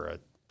pipe or a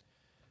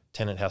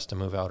tenant has to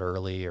move out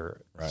early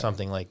or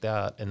something like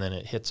that, and then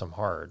it hits them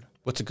hard.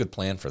 What's a good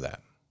plan for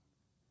that?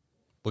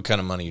 What kind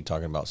of money are you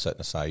talking about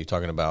setting aside? Are you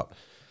talking about,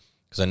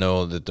 because I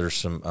know that there's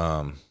some,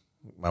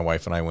 my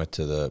wife and I went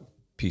to the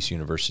Peace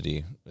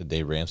University that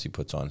Dave Ramsey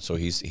puts on. So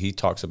he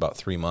talks about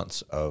 3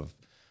 months of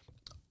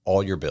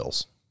all your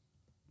bills.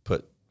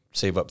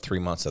 Save up 3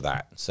 months of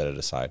that and set it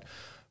aside.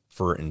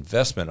 For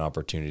investment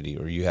opportunity,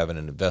 or you have an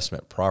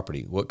investment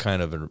property, what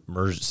kind of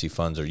emergency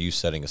funds are you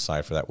setting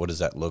aside for that? What does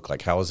that look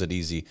like? How is it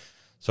easy?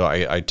 So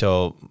I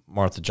tell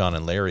Martha, John,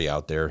 and Larry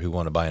out there who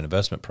want to buy an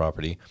investment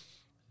property,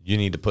 you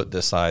need to put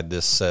aside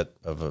this set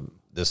of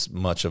this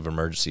much of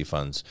emergency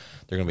funds.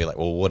 They're going to be like,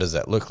 well, what does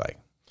that look like?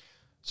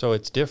 So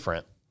it's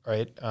different,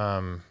 right?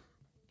 And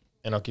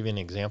I'll give you an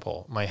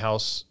example. My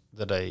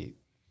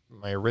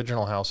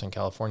original house in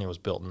California was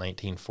built in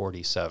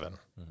 1947.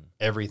 Mm-hmm.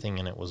 Everything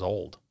in it was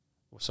old.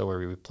 So we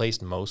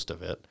replaced most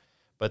of it,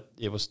 but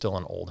it was still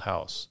an old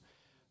house.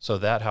 So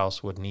that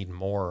house would need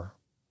more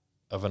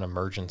of an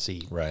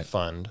emergency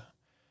fund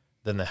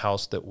than the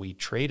house that we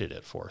traded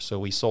it for. So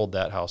we sold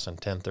that house in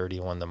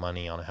 1031 the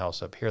money on a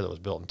house up here that was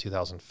built in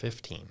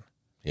 2015.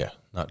 Yeah,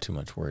 not too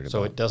much worried about.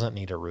 So it doesn't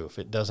need a roof.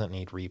 It doesn't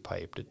need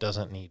repiped. It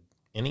doesn't need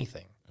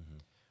anything.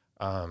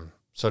 Mm-hmm.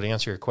 So to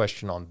answer your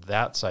question on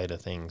that side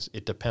of things,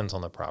 it depends on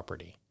the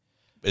property.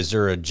 Is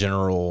there a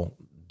general,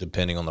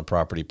 depending on the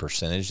property,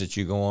 percentage that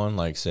you go on?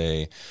 Like,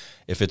 say,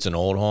 if it's an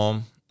old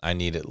home, I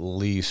need at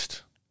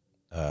least,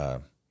 I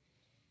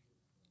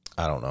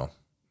don't know,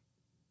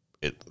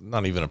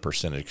 not even a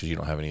percentage because you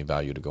don't have any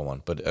value to go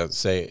on. But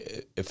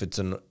say if it's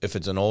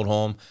an old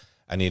home,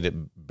 I need a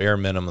bare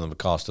minimum of the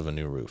cost of a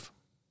new roof.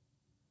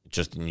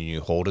 Just you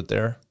hold it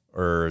there,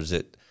 or is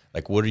it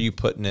like, what are you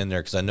putting in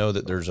there? Because I know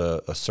that there's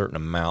a certain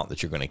amount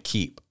that you're going to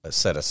keep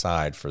set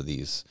aside for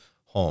these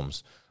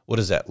homes. What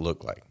does that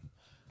look like?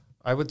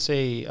 I would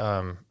say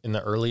in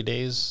the early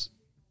days,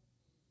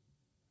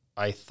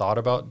 I thought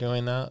about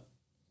doing that,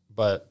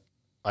 but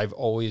I've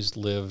always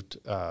lived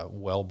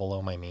well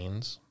below my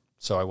means,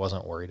 so I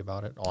wasn't worried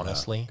about it,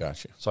 honestly.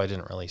 Gotcha. So I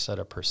didn't really set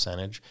a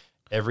percentage.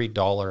 Every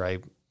dollar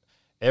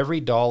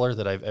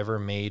that I've ever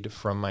made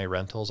from my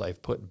rentals,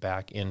 I've put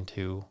back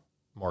into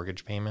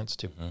mortgage payments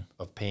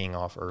of paying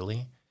off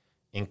early,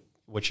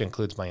 which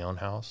includes my own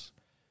house.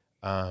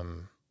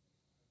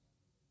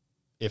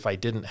 If I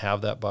didn't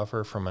have that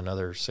buffer from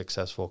another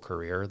successful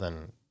career,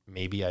 then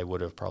maybe I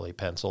would have probably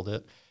penciled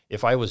it.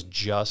 If I was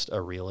just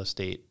a real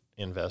estate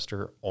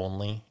investor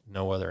only,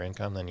 no other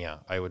income, then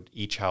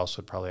each house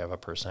would probably have a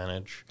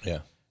percentage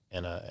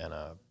and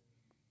a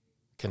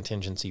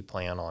contingency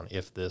plan on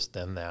if this,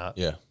 then that.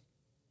 Yeah.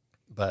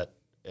 But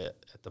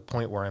at the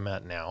point where I'm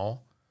at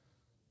now,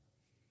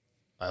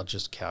 I'll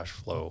just cash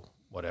flow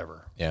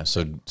whatever. Yeah.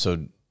 So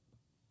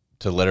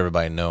to let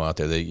everybody know out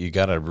there that you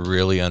got to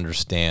really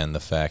understand the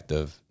fact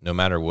of no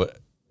matter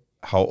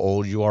how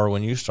old you are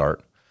when you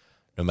start,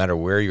 no matter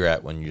where you're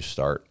at when you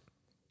start,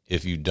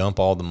 if you dump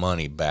all the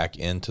money back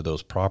into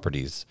those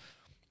properties,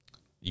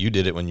 you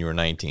did it when you were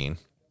 19.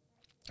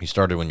 You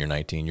started when you're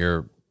 19.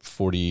 You're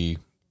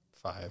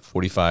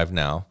 45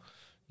 now.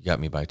 You got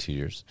me by 2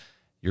 years.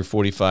 You're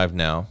 45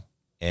 now,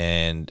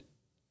 and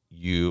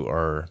you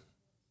are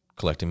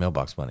collecting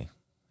mailbox money.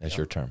 That's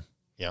your term.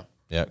 Yeah.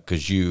 Yeah,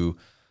 because you,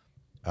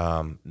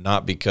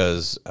 not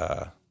because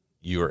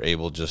you are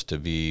able just to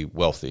be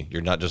wealthy.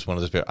 You're not just one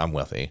of those people, I'm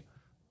wealthy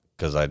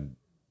because I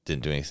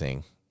didn't do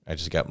anything. I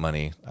just got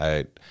money.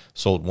 I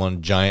sold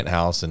one giant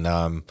house, and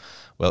now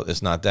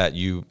it's not that.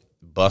 You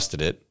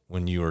busted it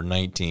when you were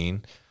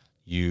 19.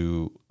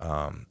 You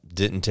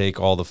didn't take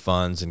all the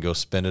funds and go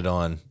spend it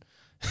on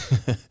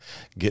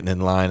getting in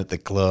line at the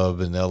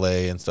club in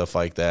LA and stuff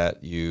like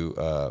that. You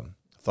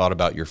thought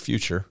about your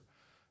future,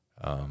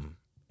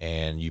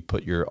 and you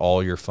put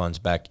all your funds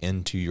back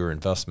into your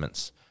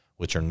investments,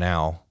 which are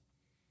now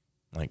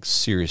like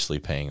seriously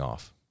paying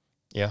off.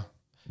 Yeah.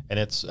 And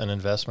it's an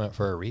investment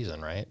for a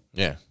reason, right?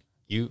 Yeah.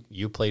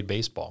 You played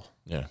baseball.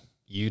 Yeah.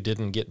 You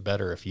didn't get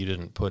better if you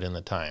didn't put in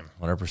the time.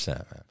 100%,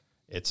 man.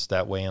 It's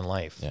that way in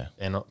life. Yeah.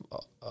 And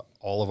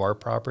all of our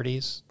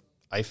properties,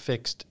 I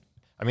fixed.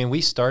 I mean, we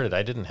started.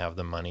 I didn't have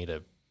the money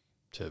to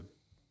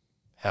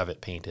have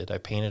it painted. I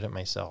painted it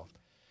myself.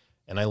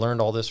 And I learned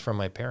all this from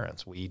my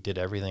parents. We did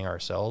everything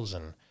ourselves.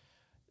 And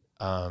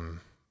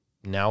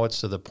now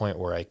it's to the point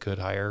where I could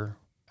hire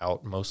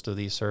out most of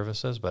these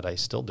services, but I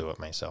still do it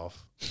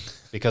myself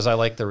because I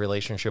like the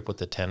relationship with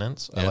the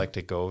tenants. Yeah. I like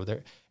to go over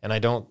there, and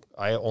I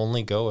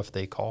only go if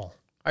they call.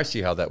 I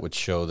see how that would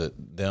show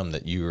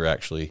that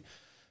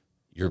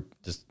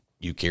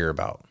you care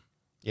about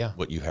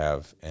what you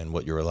have and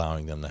what you're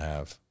allowing them to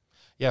have.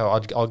 Yeah.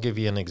 I'll give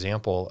you an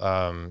example.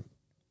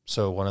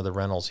 So one of the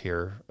rentals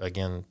here,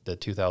 again, the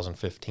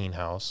 2015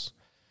 house,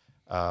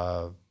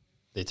 the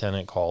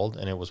tenant called,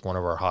 and it was one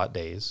of our hot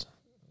days,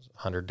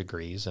 100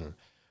 degrees, and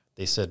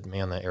they said,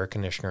 man, the air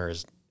conditioner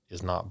is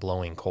not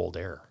blowing cold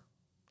air.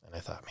 And I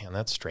thought, man,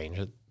 that's strange.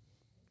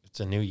 It's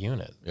a new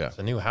unit. Yeah. It's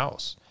a new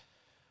house.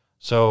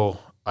 So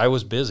I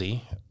was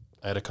busy.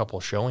 I had a couple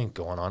showings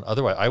going on.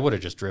 Otherwise, I would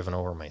have just driven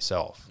over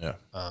myself. Yeah.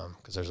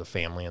 Because there's a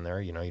family in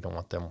there. You don't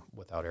want them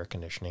without air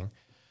conditioning.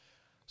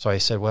 So I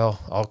said,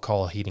 well, I'll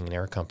call a heating and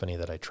air company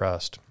that I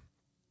trust.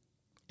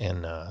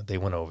 And they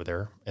went over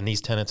there. And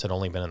these tenants had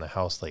only been in the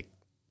house like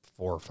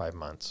 4 or 5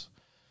 months.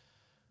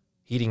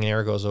 Heating and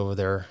air goes over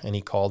there, and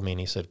he called me and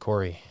he said,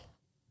 Corey,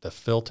 the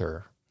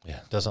filter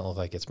doesn't look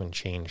like it's been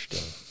changed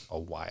in a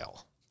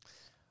while.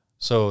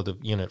 So the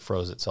unit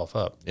froze itself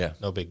up. Yeah.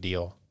 No big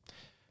deal.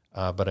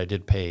 But I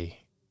did pay,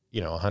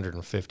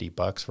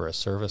 $150 for a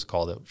service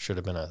call that should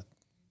have been a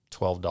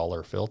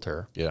 $12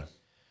 filter. Yeah.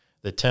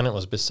 The tenant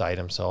was beside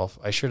himself.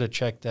 I should have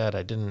checked that.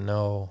 I didn't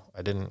know.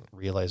 I didn't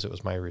realize it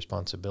was my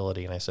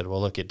responsibility. And I said,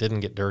 well, look, it didn't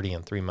get dirty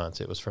in 3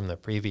 months. It was from the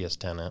previous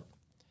tenant.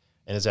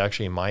 And it's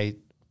actually my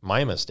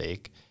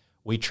mistake.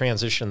 We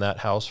transitioned that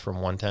house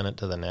from one tenant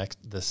to the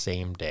next the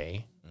same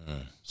day.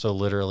 Mm. So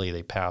literally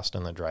they passed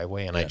in the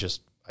driveway, and I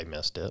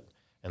missed it.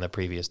 And the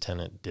previous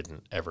tenant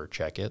didn't ever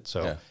check it.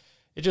 So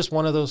it's just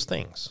one of those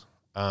things.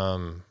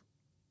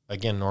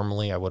 Again,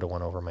 normally I would have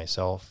went over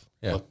myself,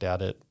 looked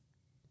at it,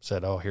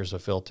 said, oh, here's a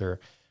filter.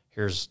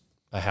 Here's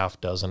a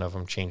half dozen of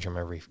them. Change them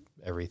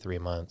every 3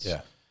 months.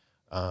 Yeah.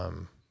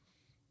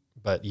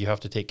 But you have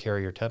to take care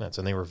of your tenants.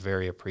 And they were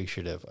very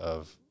appreciative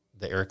of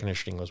the air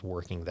conditioning was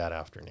working that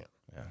afternoon.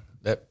 Yeah.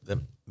 That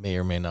may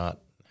or may not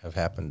have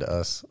happened to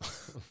us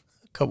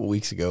a couple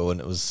weeks ago when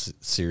it was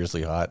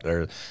seriously hot.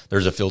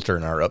 There's a filter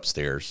in our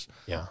upstairs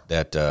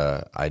that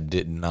I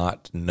did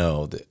not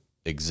know that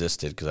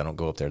existed because I don't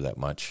go up there that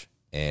much.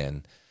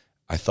 And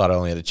I thought I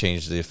only had to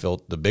change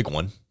the big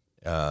one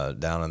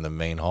down in the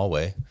main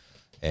hallway.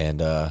 And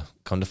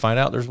come to find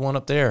out there's one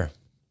up there.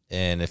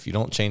 And if you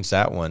don't change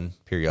that one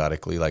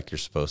periodically like you're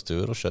supposed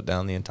to, it'll shut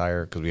down the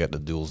entire, because we got the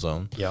dual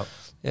zone. Yep.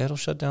 Yeah, it'll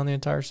shut down the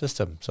entire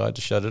system. So I had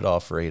to shut it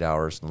off for 8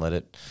 hours and let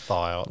it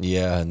thaw out.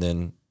 Yeah, and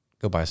then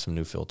go buy some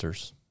new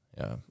filters.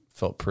 Yeah,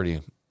 felt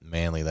pretty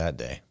manly that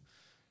day.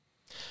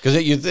 Because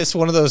it's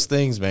one of those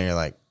things, man, you're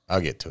like, I'll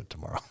get to it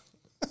tomorrow.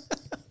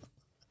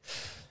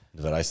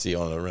 that I see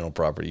on a rental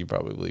property, you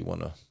probably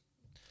want to.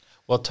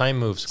 Well, time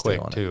moves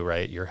quick too,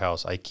 right? Your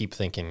house. I keep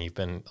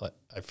thinking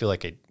I feel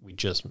like we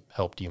just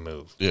helped you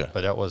move. Yeah.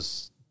 But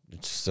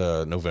it's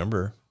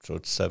November, so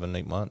it's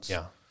 7-8 months.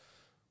 Yeah.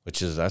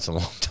 That's a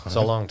long time. It's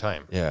a long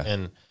time. Yeah.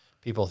 And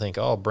people think,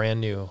 oh,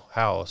 brand new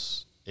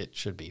house, it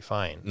should be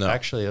fine. No.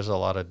 Actually, there's a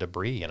lot of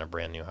debris in a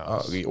brand new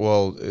house.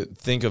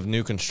 Think of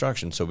new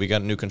construction. So we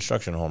got a new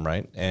construction home,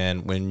 right?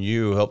 And when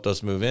you helped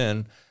us move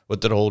in,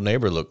 what did the whole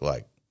neighborhood look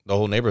like? The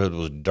whole neighborhood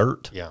was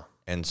dirt. Yeah.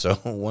 And so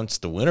once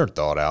the winter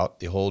thawed out,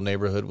 the whole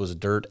neighborhood was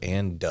dirt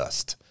and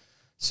dust.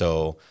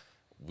 So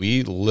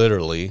we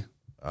literally,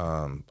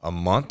 a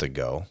month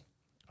ago,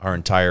 our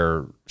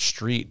entire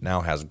street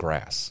now has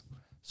grass.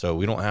 So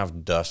we don't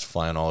have dust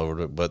flying all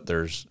over it, but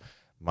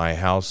my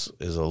house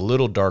is a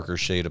little darker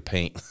shade of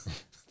paint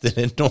than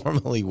it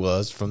normally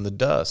was from the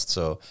dust.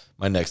 So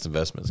my next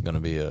investment is going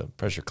to be a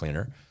pressure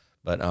cleaner.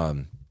 But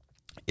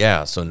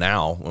so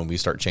now when we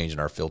start changing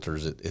our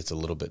filters, it's a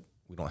little bit,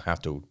 we don't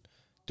have to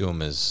do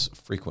them as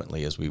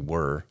frequently as we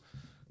were.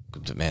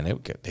 Man,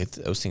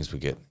 those things we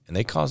get, and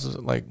they cause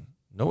like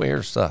no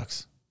air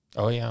sucks.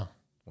 Oh yeah.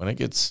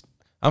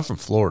 I'm from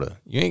Florida.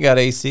 You ain't got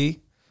AC.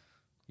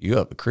 You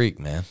up the creek,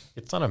 man.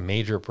 It's not a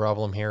major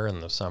problem here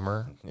in the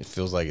summer. It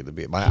feels like it to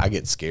be. I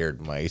get scared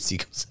when my AC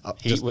goes out.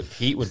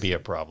 Heat would be a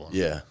problem.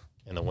 Yeah.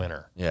 In the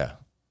winter. Yeah.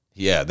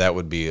 Yeah, that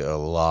would be a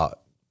lot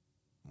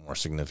more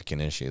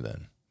significant issue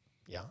then.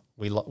 Yeah.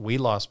 We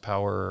lost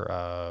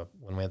power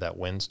when we had that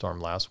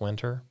windstorm last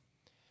winter.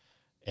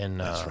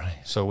 And that's right.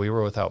 So we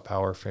were without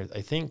power for,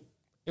 I think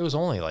it was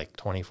only like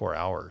 24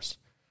 hours.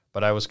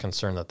 But I was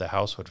concerned that the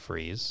house would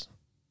freeze.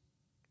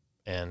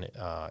 And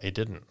it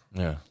didn't.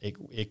 Yeah.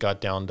 It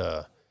got down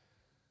to,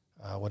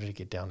 what did it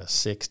get down to?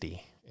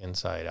 60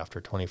 inside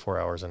after 24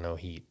 hours of no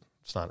heat.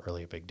 It's not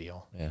really a big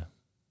deal. Yeah.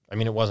 I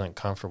mean, it wasn't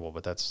comfortable,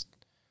 but that's.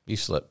 You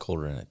slept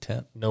colder in a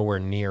tent? Nowhere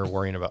near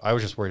worrying about. I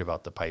was just worried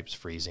about the pipes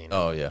freezing.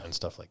 And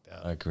stuff like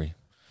that. I agree.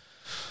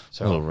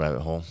 So, a little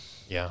rabbit hole.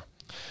 Yeah.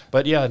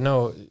 But yeah,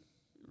 no,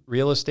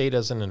 real estate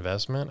as an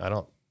investment,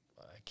 I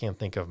can't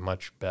think of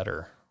much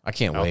better. I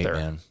can't wait,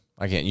 man.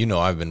 I can't.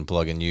 I've been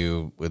plugging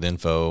you with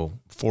info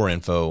for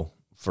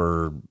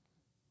a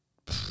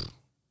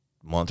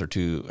month or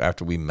two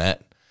after we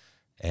met,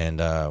 and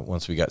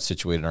once we got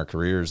situated in our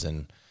careers,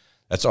 and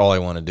that's all I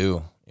want to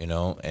do,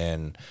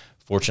 and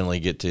fortunately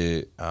get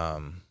to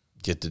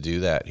do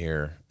that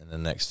here in the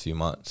next few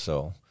months.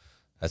 So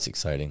that's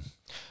exciting.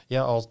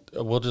 Yeah,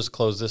 we'll just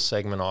close this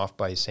segment off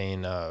by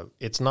saying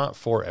it's not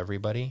for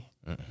everybody.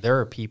 There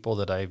are people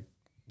that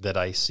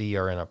I see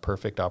are in a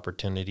perfect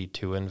opportunity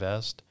to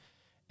invest.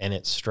 And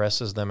it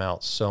stresses them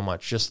out so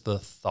much, just the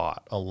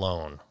thought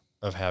alone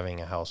of having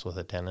a house with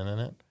a tenant in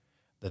it,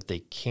 that they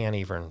can't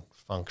even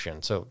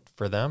function. So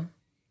for them,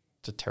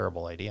 it's a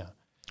terrible idea.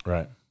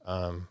 Right.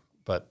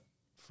 But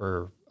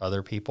for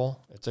other people,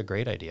 it's a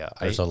great idea.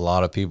 There's a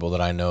lot of people that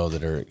I know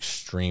that are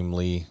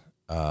extremely,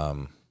 I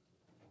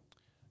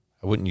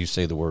wouldn't use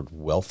say the word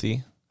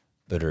wealthy,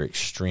 but are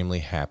extremely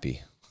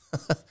happy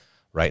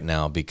right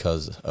now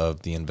because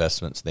of the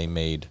investments they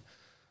made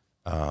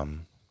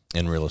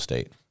in real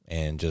estate.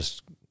 And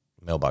just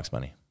mailbox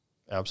money.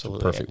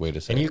 Absolutely. Perfect way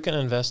to say it. And you can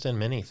invest in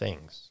many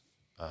things.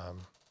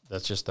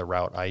 That's just the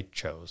route I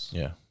chose.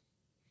 Yeah.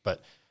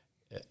 But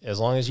as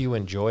long as you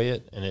enjoy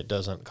it and it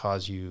doesn't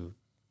cause you,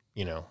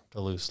 to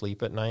lose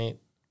sleep at night,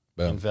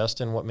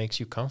 invest in what makes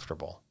you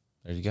comfortable.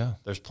 There you go.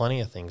 There's plenty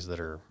of things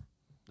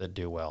that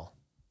do well.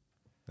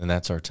 And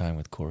that's our time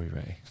with Corey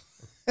Ray.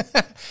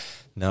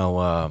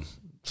 No,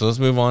 so let's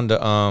move on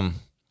to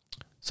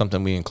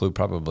something we include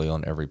probably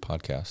on every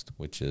podcast,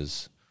 which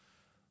is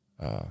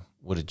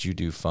what did you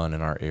do fun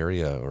in our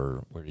area,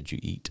 or where did you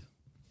eat?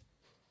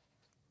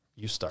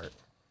 You start.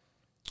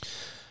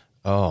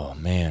 Oh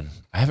man,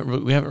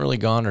 we haven't really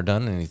gone or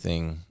done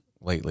anything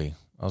lately.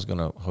 I was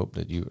gonna hope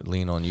that you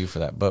lean on you for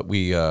that, but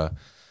we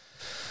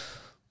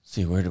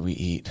see, where did we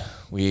eat?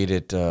 We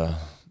ate at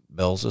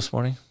Bell's this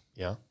morning.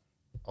 Yeah,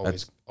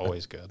 always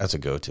good. That's a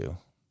go-to.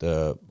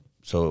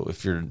 So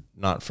if you're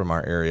not from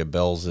our area,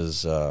 Bell's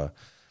is a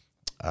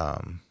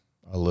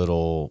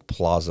little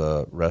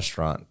plaza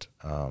restaurant,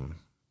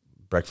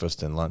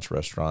 breakfast and lunch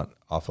restaurant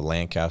off of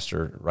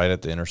Lancaster, right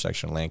at the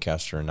intersection of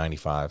Lancaster and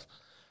 95.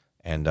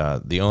 And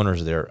the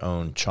owners there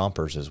own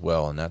Chompers as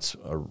well, and that's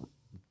a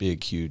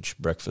big, huge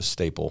breakfast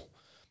staple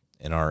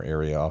in our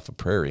area off of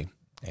Prairie.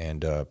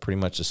 And pretty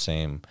much the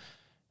same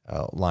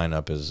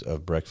lineup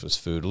of breakfast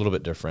food, a little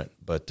bit different,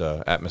 but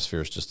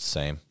atmosphere is just the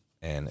same,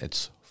 and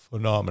it's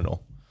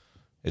phenomenal.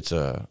 It's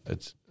a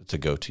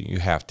go-to. You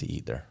have to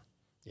eat there.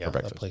 Yeah,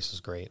 that place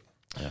is great.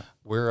 Yeah,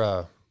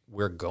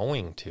 we're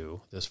going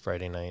to this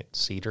Friday night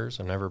Cedars.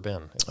 I've never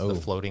been. It's the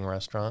floating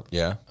restaurant.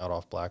 Yeah, out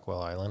off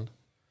Blackwell Island.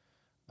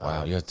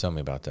 Wow, you have to tell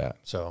me about that.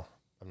 So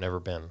I've never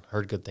been.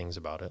 Heard good things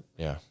about it.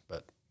 Yeah,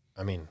 but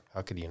I mean,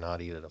 how could you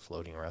not eat at a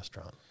floating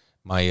restaurant?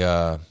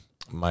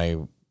 My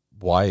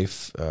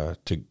wife,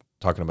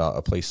 talking about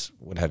a place.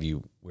 Where have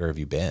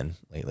you been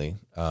lately?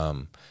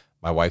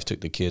 My wife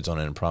took the kids on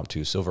an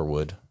impromptu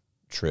Silverwood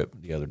trip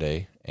the other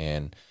day,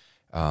 and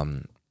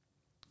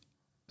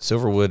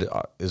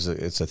Silverwood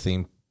it's a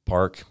theme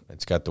park.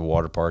 It's got the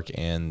water park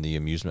and the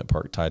amusement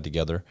park tied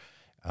together.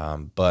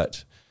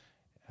 But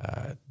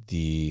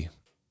the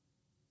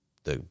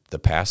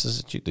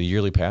passes, the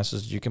yearly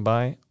passes that you can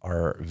buy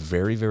are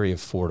very, very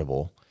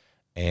affordable.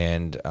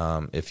 And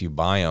if you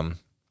buy them,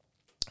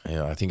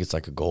 I think it's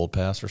like a gold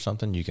pass or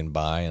something you can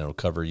buy, and it'll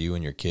cover you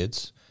and your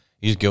kids.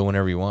 You just go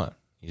whenever you want.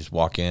 You just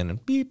walk in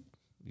and beep.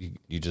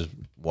 You just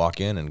walk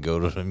in and go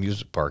to the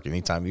amusement park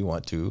anytime you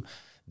want to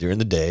during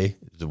the day,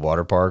 the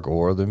water park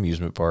or the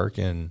amusement park,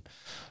 and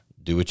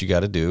do what you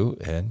got to do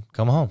and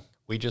come home.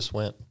 We just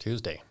went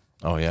Tuesday.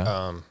 Oh,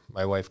 yeah?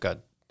 My wife got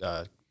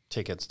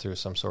tickets through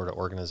some sort of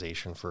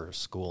organization for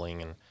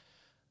schooling, and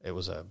it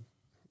was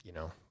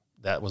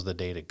that was the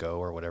day to go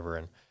or whatever.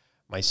 And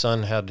my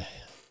son had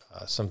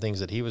some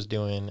things that he was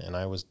doing, and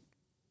I was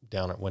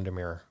down at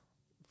Windermere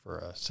for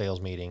a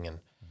sales meeting, and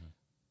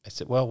I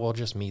said, well, we'll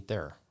just meet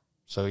there.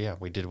 So, yeah,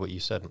 we did what you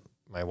said.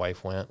 My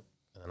wife went,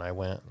 and then I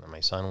went, and then my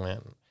son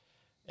went.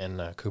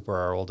 And Cooper,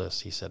 our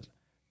oldest, he said,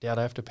 Dad,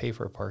 I have to pay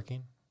for parking?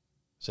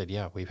 I said,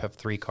 yeah, we have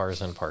 3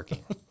 cars in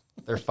parking.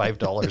 They're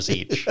 $5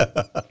 each.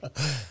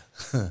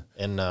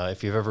 And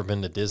if you've ever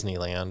been to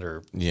Disneyland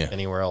or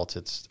anywhere else,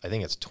 I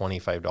think it's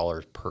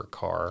 $25 per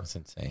car. That's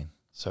insane.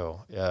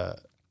 So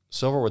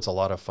Silverwood's a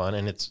lot of fun,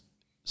 and it's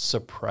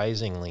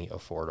surprisingly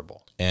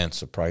affordable. And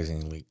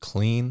surprisingly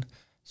clean,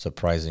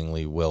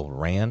 surprisingly well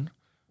ran.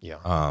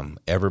 Yeah.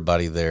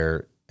 Everybody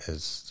there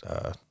is,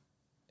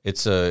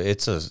 this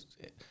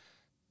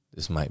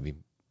might be,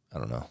 I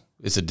don't know.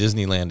 It's a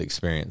Disneyland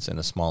experience in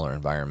a smaller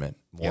environment,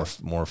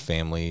 more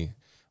family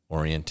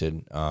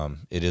oriented.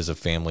 It is a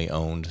family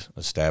owned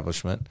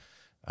establishment.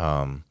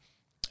 And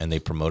they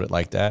promote it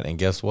like that. And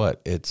guess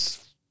what?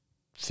 It's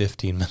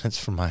 15 minutes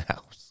from my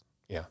house.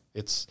 Yeah.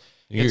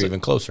 You're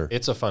even closer.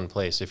 It's a fun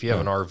place. If you have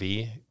an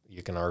RV,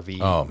 you can RV.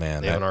 Oh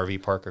man. They have an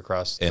RV park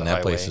across the highway. And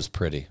that place is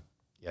pretty.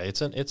 Yeah,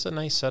 it's a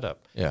nice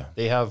setup. Yeah.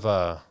 They have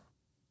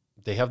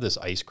this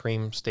ice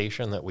cream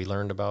station that we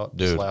learned about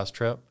this last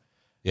trip.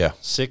 Yeah.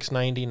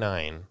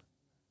 $6.99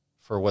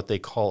 for what they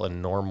call a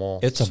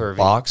normal serving. It's a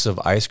box of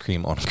ice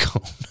cream on a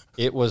cone.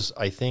 It was,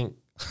 I think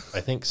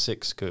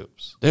 6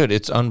 scoops. Dude,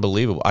 it's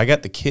unbelievable. I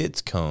got the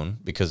kids cone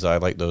because I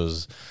like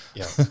those.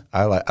 Yeah.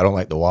 I don't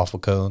like the waffle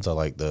cones. I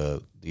like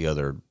the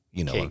other,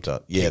 cake,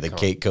 the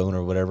cake cone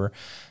or whatever.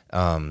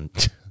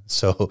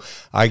 So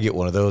I get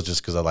one of those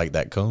just because I like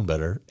that cone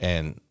better.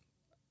 And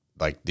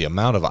like the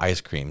amount of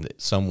ice cream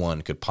that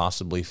someone could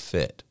possibly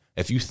fit.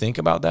 If you think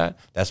about that,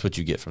 that's what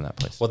you get from that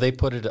place. Well, they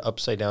put it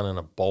upside down in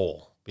a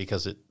bowl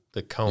because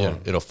the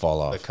cone, it'll fall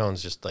off. The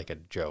cone's just like a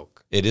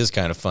joke. It is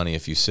kind of funny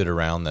if you sit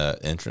around the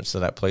entrance to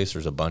that place.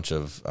 There's a bunch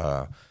of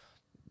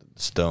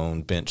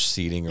stone bench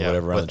seating or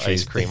whatever on the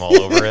trees. Ice cream all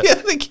over it.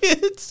 Yeah,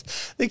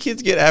 the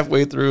kids get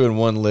halfway through in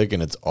one lick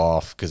and it's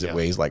off because it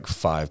weighs like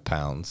 5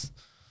 pounds.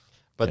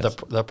 But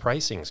the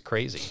pricing's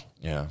crazy.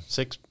 Yeah,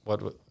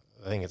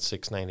 I think it's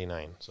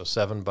 $6.99, so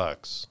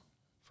 $7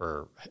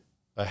 for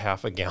a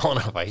half a gallon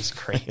of ice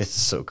cream. It's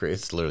so crazy.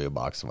 It's literally a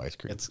box of ice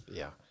cream. It's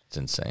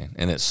insane,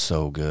 and it's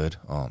so good.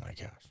 Oh my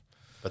gosh!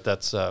 But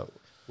that's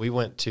we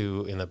went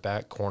to, in the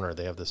back corner.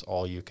 They have this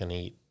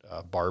all-you-can-eat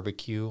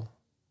barbecue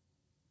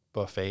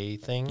buffet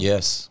thing.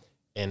 Yes.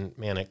 And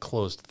man, it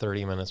closed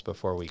 30 minutes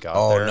before we got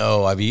there. there. Oh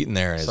no, I've eaten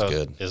there and it's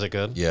good. Is it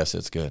good? Yes,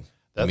 it's good.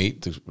 The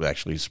meat is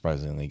actually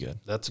surprisingly good.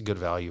 That's a good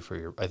value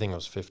for I think it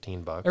was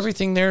 $15.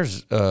 Everything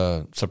there's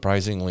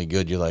surprisingly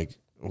good.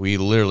 We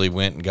literally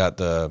went and got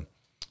the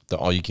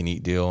all you can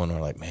eat deal, and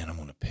we're like, man, I'm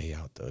going to pay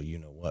out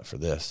what for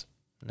this.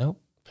 Nope.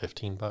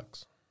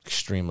 $15.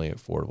 Extremely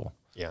affordable.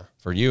 Yeah.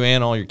 For you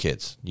and all your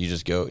kids. You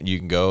just go, you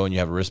can go and you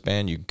have a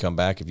wristband. You can come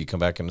back. If you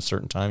come back in a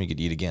certain time, you could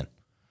eat again.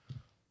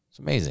 It's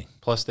amazing.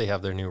 Plus they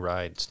have their new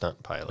ride,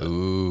 Stunt Pilot.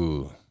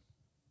 Ooh.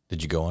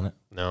 Did you go on it?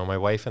 No, my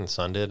wife and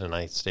son did, and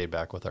I stayed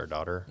back with our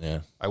daughter.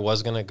 Yeah. I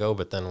was going to go,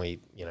 but then we,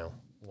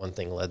 one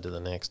thing led to the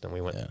next, and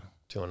we went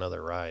to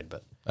another ride.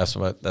 But that's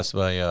my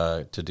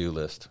to-do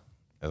list.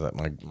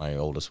 My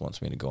oldest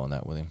wants me to go on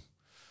that with him.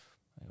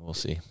 We'll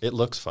see. It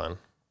looks fun.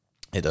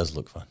 It does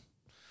look fun.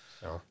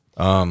 So,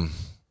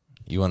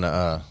 you want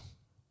to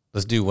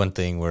let's do one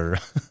thing where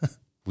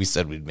we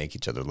said we'd make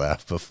each other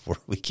laugh before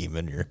we came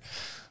in here.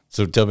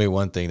 So tell me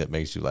one thing that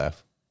makes you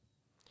laugh.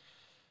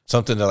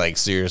 Something that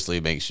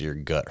seriously makes your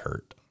gut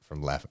hurt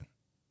from laughing.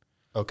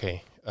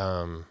 Okay.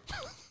 There's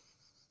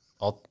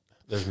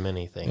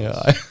many things.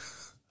 Yeah,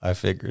 I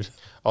figured.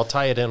 I'll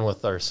tie it in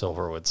with our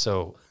Silverwood.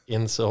 So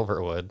in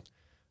Silverwood,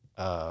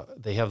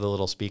 they have the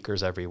little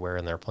speakers everywhere,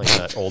 and they're playing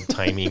that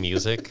old-timey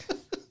music,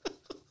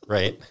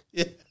 right?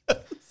 Yeah.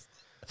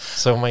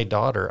 So my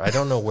daughter, I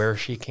don't know where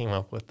she came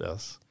up with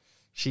this.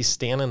 She's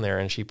standing there,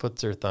 and she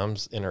puts her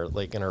thumbs in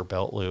her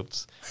belt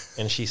loops,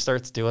 and she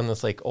starts doing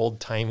this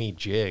old-timey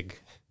jig,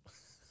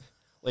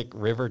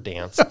 river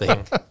dance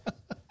thing.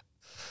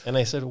 And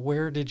I said,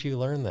 "Where did you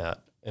learn that?"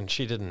 And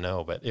she didn't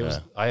know, but it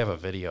was. I have a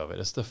video of it.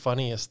 It's the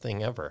funniest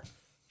thing ever.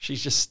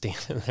 She's just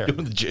standing there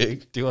doing the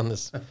jig, doing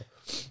this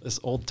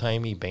old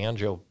timey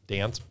banjo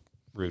dance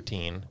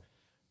routine,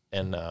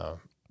 and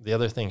The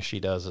other thing she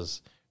does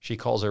is she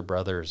calls her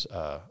brothers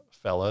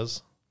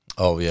fellas.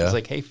 Oh, yeah. It's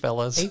like, hey,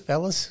 fellas. Hey,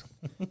 fellas.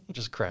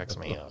 Just cracks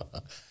me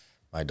up.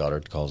 My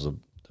daughter calls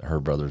her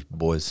brothers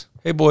boys.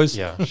 Hey, boys.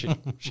 Yeah,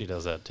 she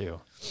does that too.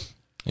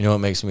 You know what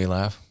makes me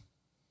laugh?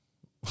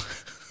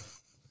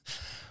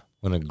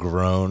 When a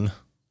grown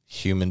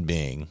human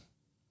being,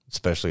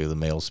 especially the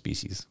male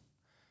species,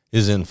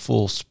 is in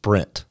full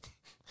sprint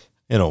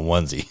in a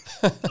onesie.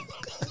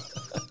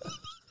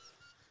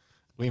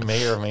 We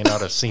may or may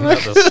not have seen that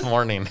this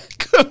morning.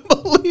 Couldn't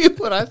believe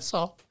what I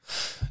saw.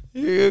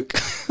 In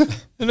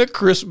a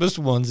Christmas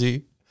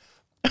onesie.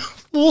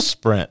 Full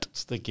sprint.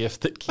 It's the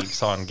gift that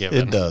keeps on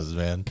giving. It does,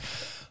 man.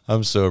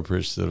 I'm so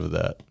appreciative of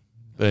that.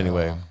 But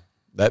anyway,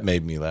 that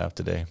made me laugh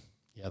today.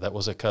 Yeah, that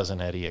was a Cousin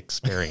Eddie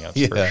experience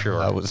Yeah, for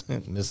sure. I was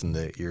missing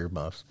the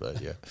earmuffs,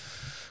 but yeah.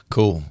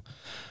 Cool.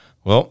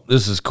 Well,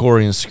 this is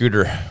Corey and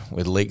Scooter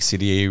with Lake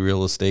CDA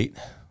Real Estate.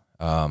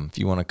 If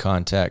you want to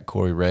contact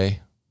Corey Ray,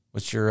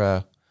 what's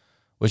your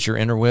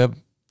interweb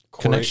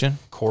connection?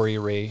 Corey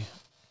Ray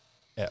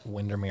at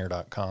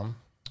windermere.com.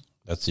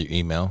 That's your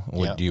email.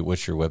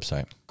 What's your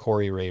website?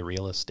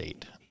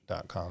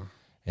 CoreyRayRealEstate.com.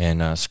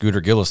 And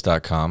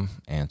ScooterGillis.com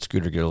and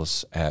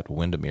ScooterGillis at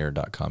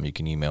Windermere.com. You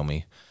can email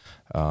me.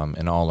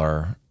 And all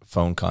our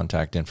phone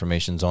contact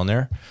information's on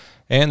there.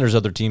 And there's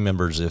other team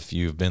members if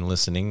you've been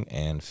listening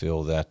and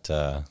feel that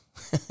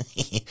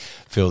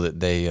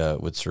they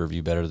would serve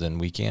you better than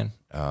we can.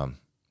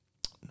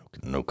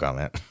 No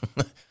comment.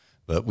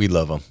 But we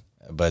love them.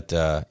 But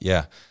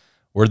yeah,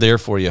 we're there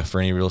for you.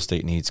 For any real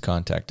estate needs,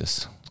 contact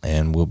us,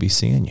 and we'll be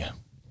seeing you.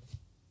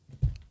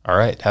 All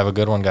right. Have a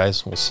good one,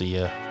 guys. We'll see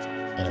you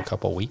in a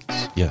couple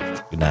weeks.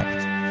 Yeah. Good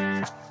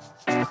night.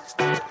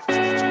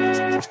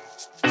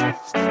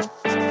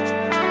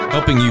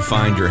 Helping you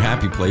find your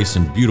happy place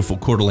in beautiful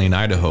Coeur d'Alene,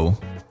 Idaho,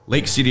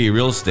 Lake CDA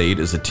Real Estate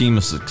is a team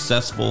of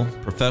successful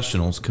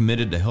professionals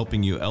committed to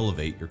helping you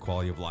elevate your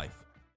quality of life.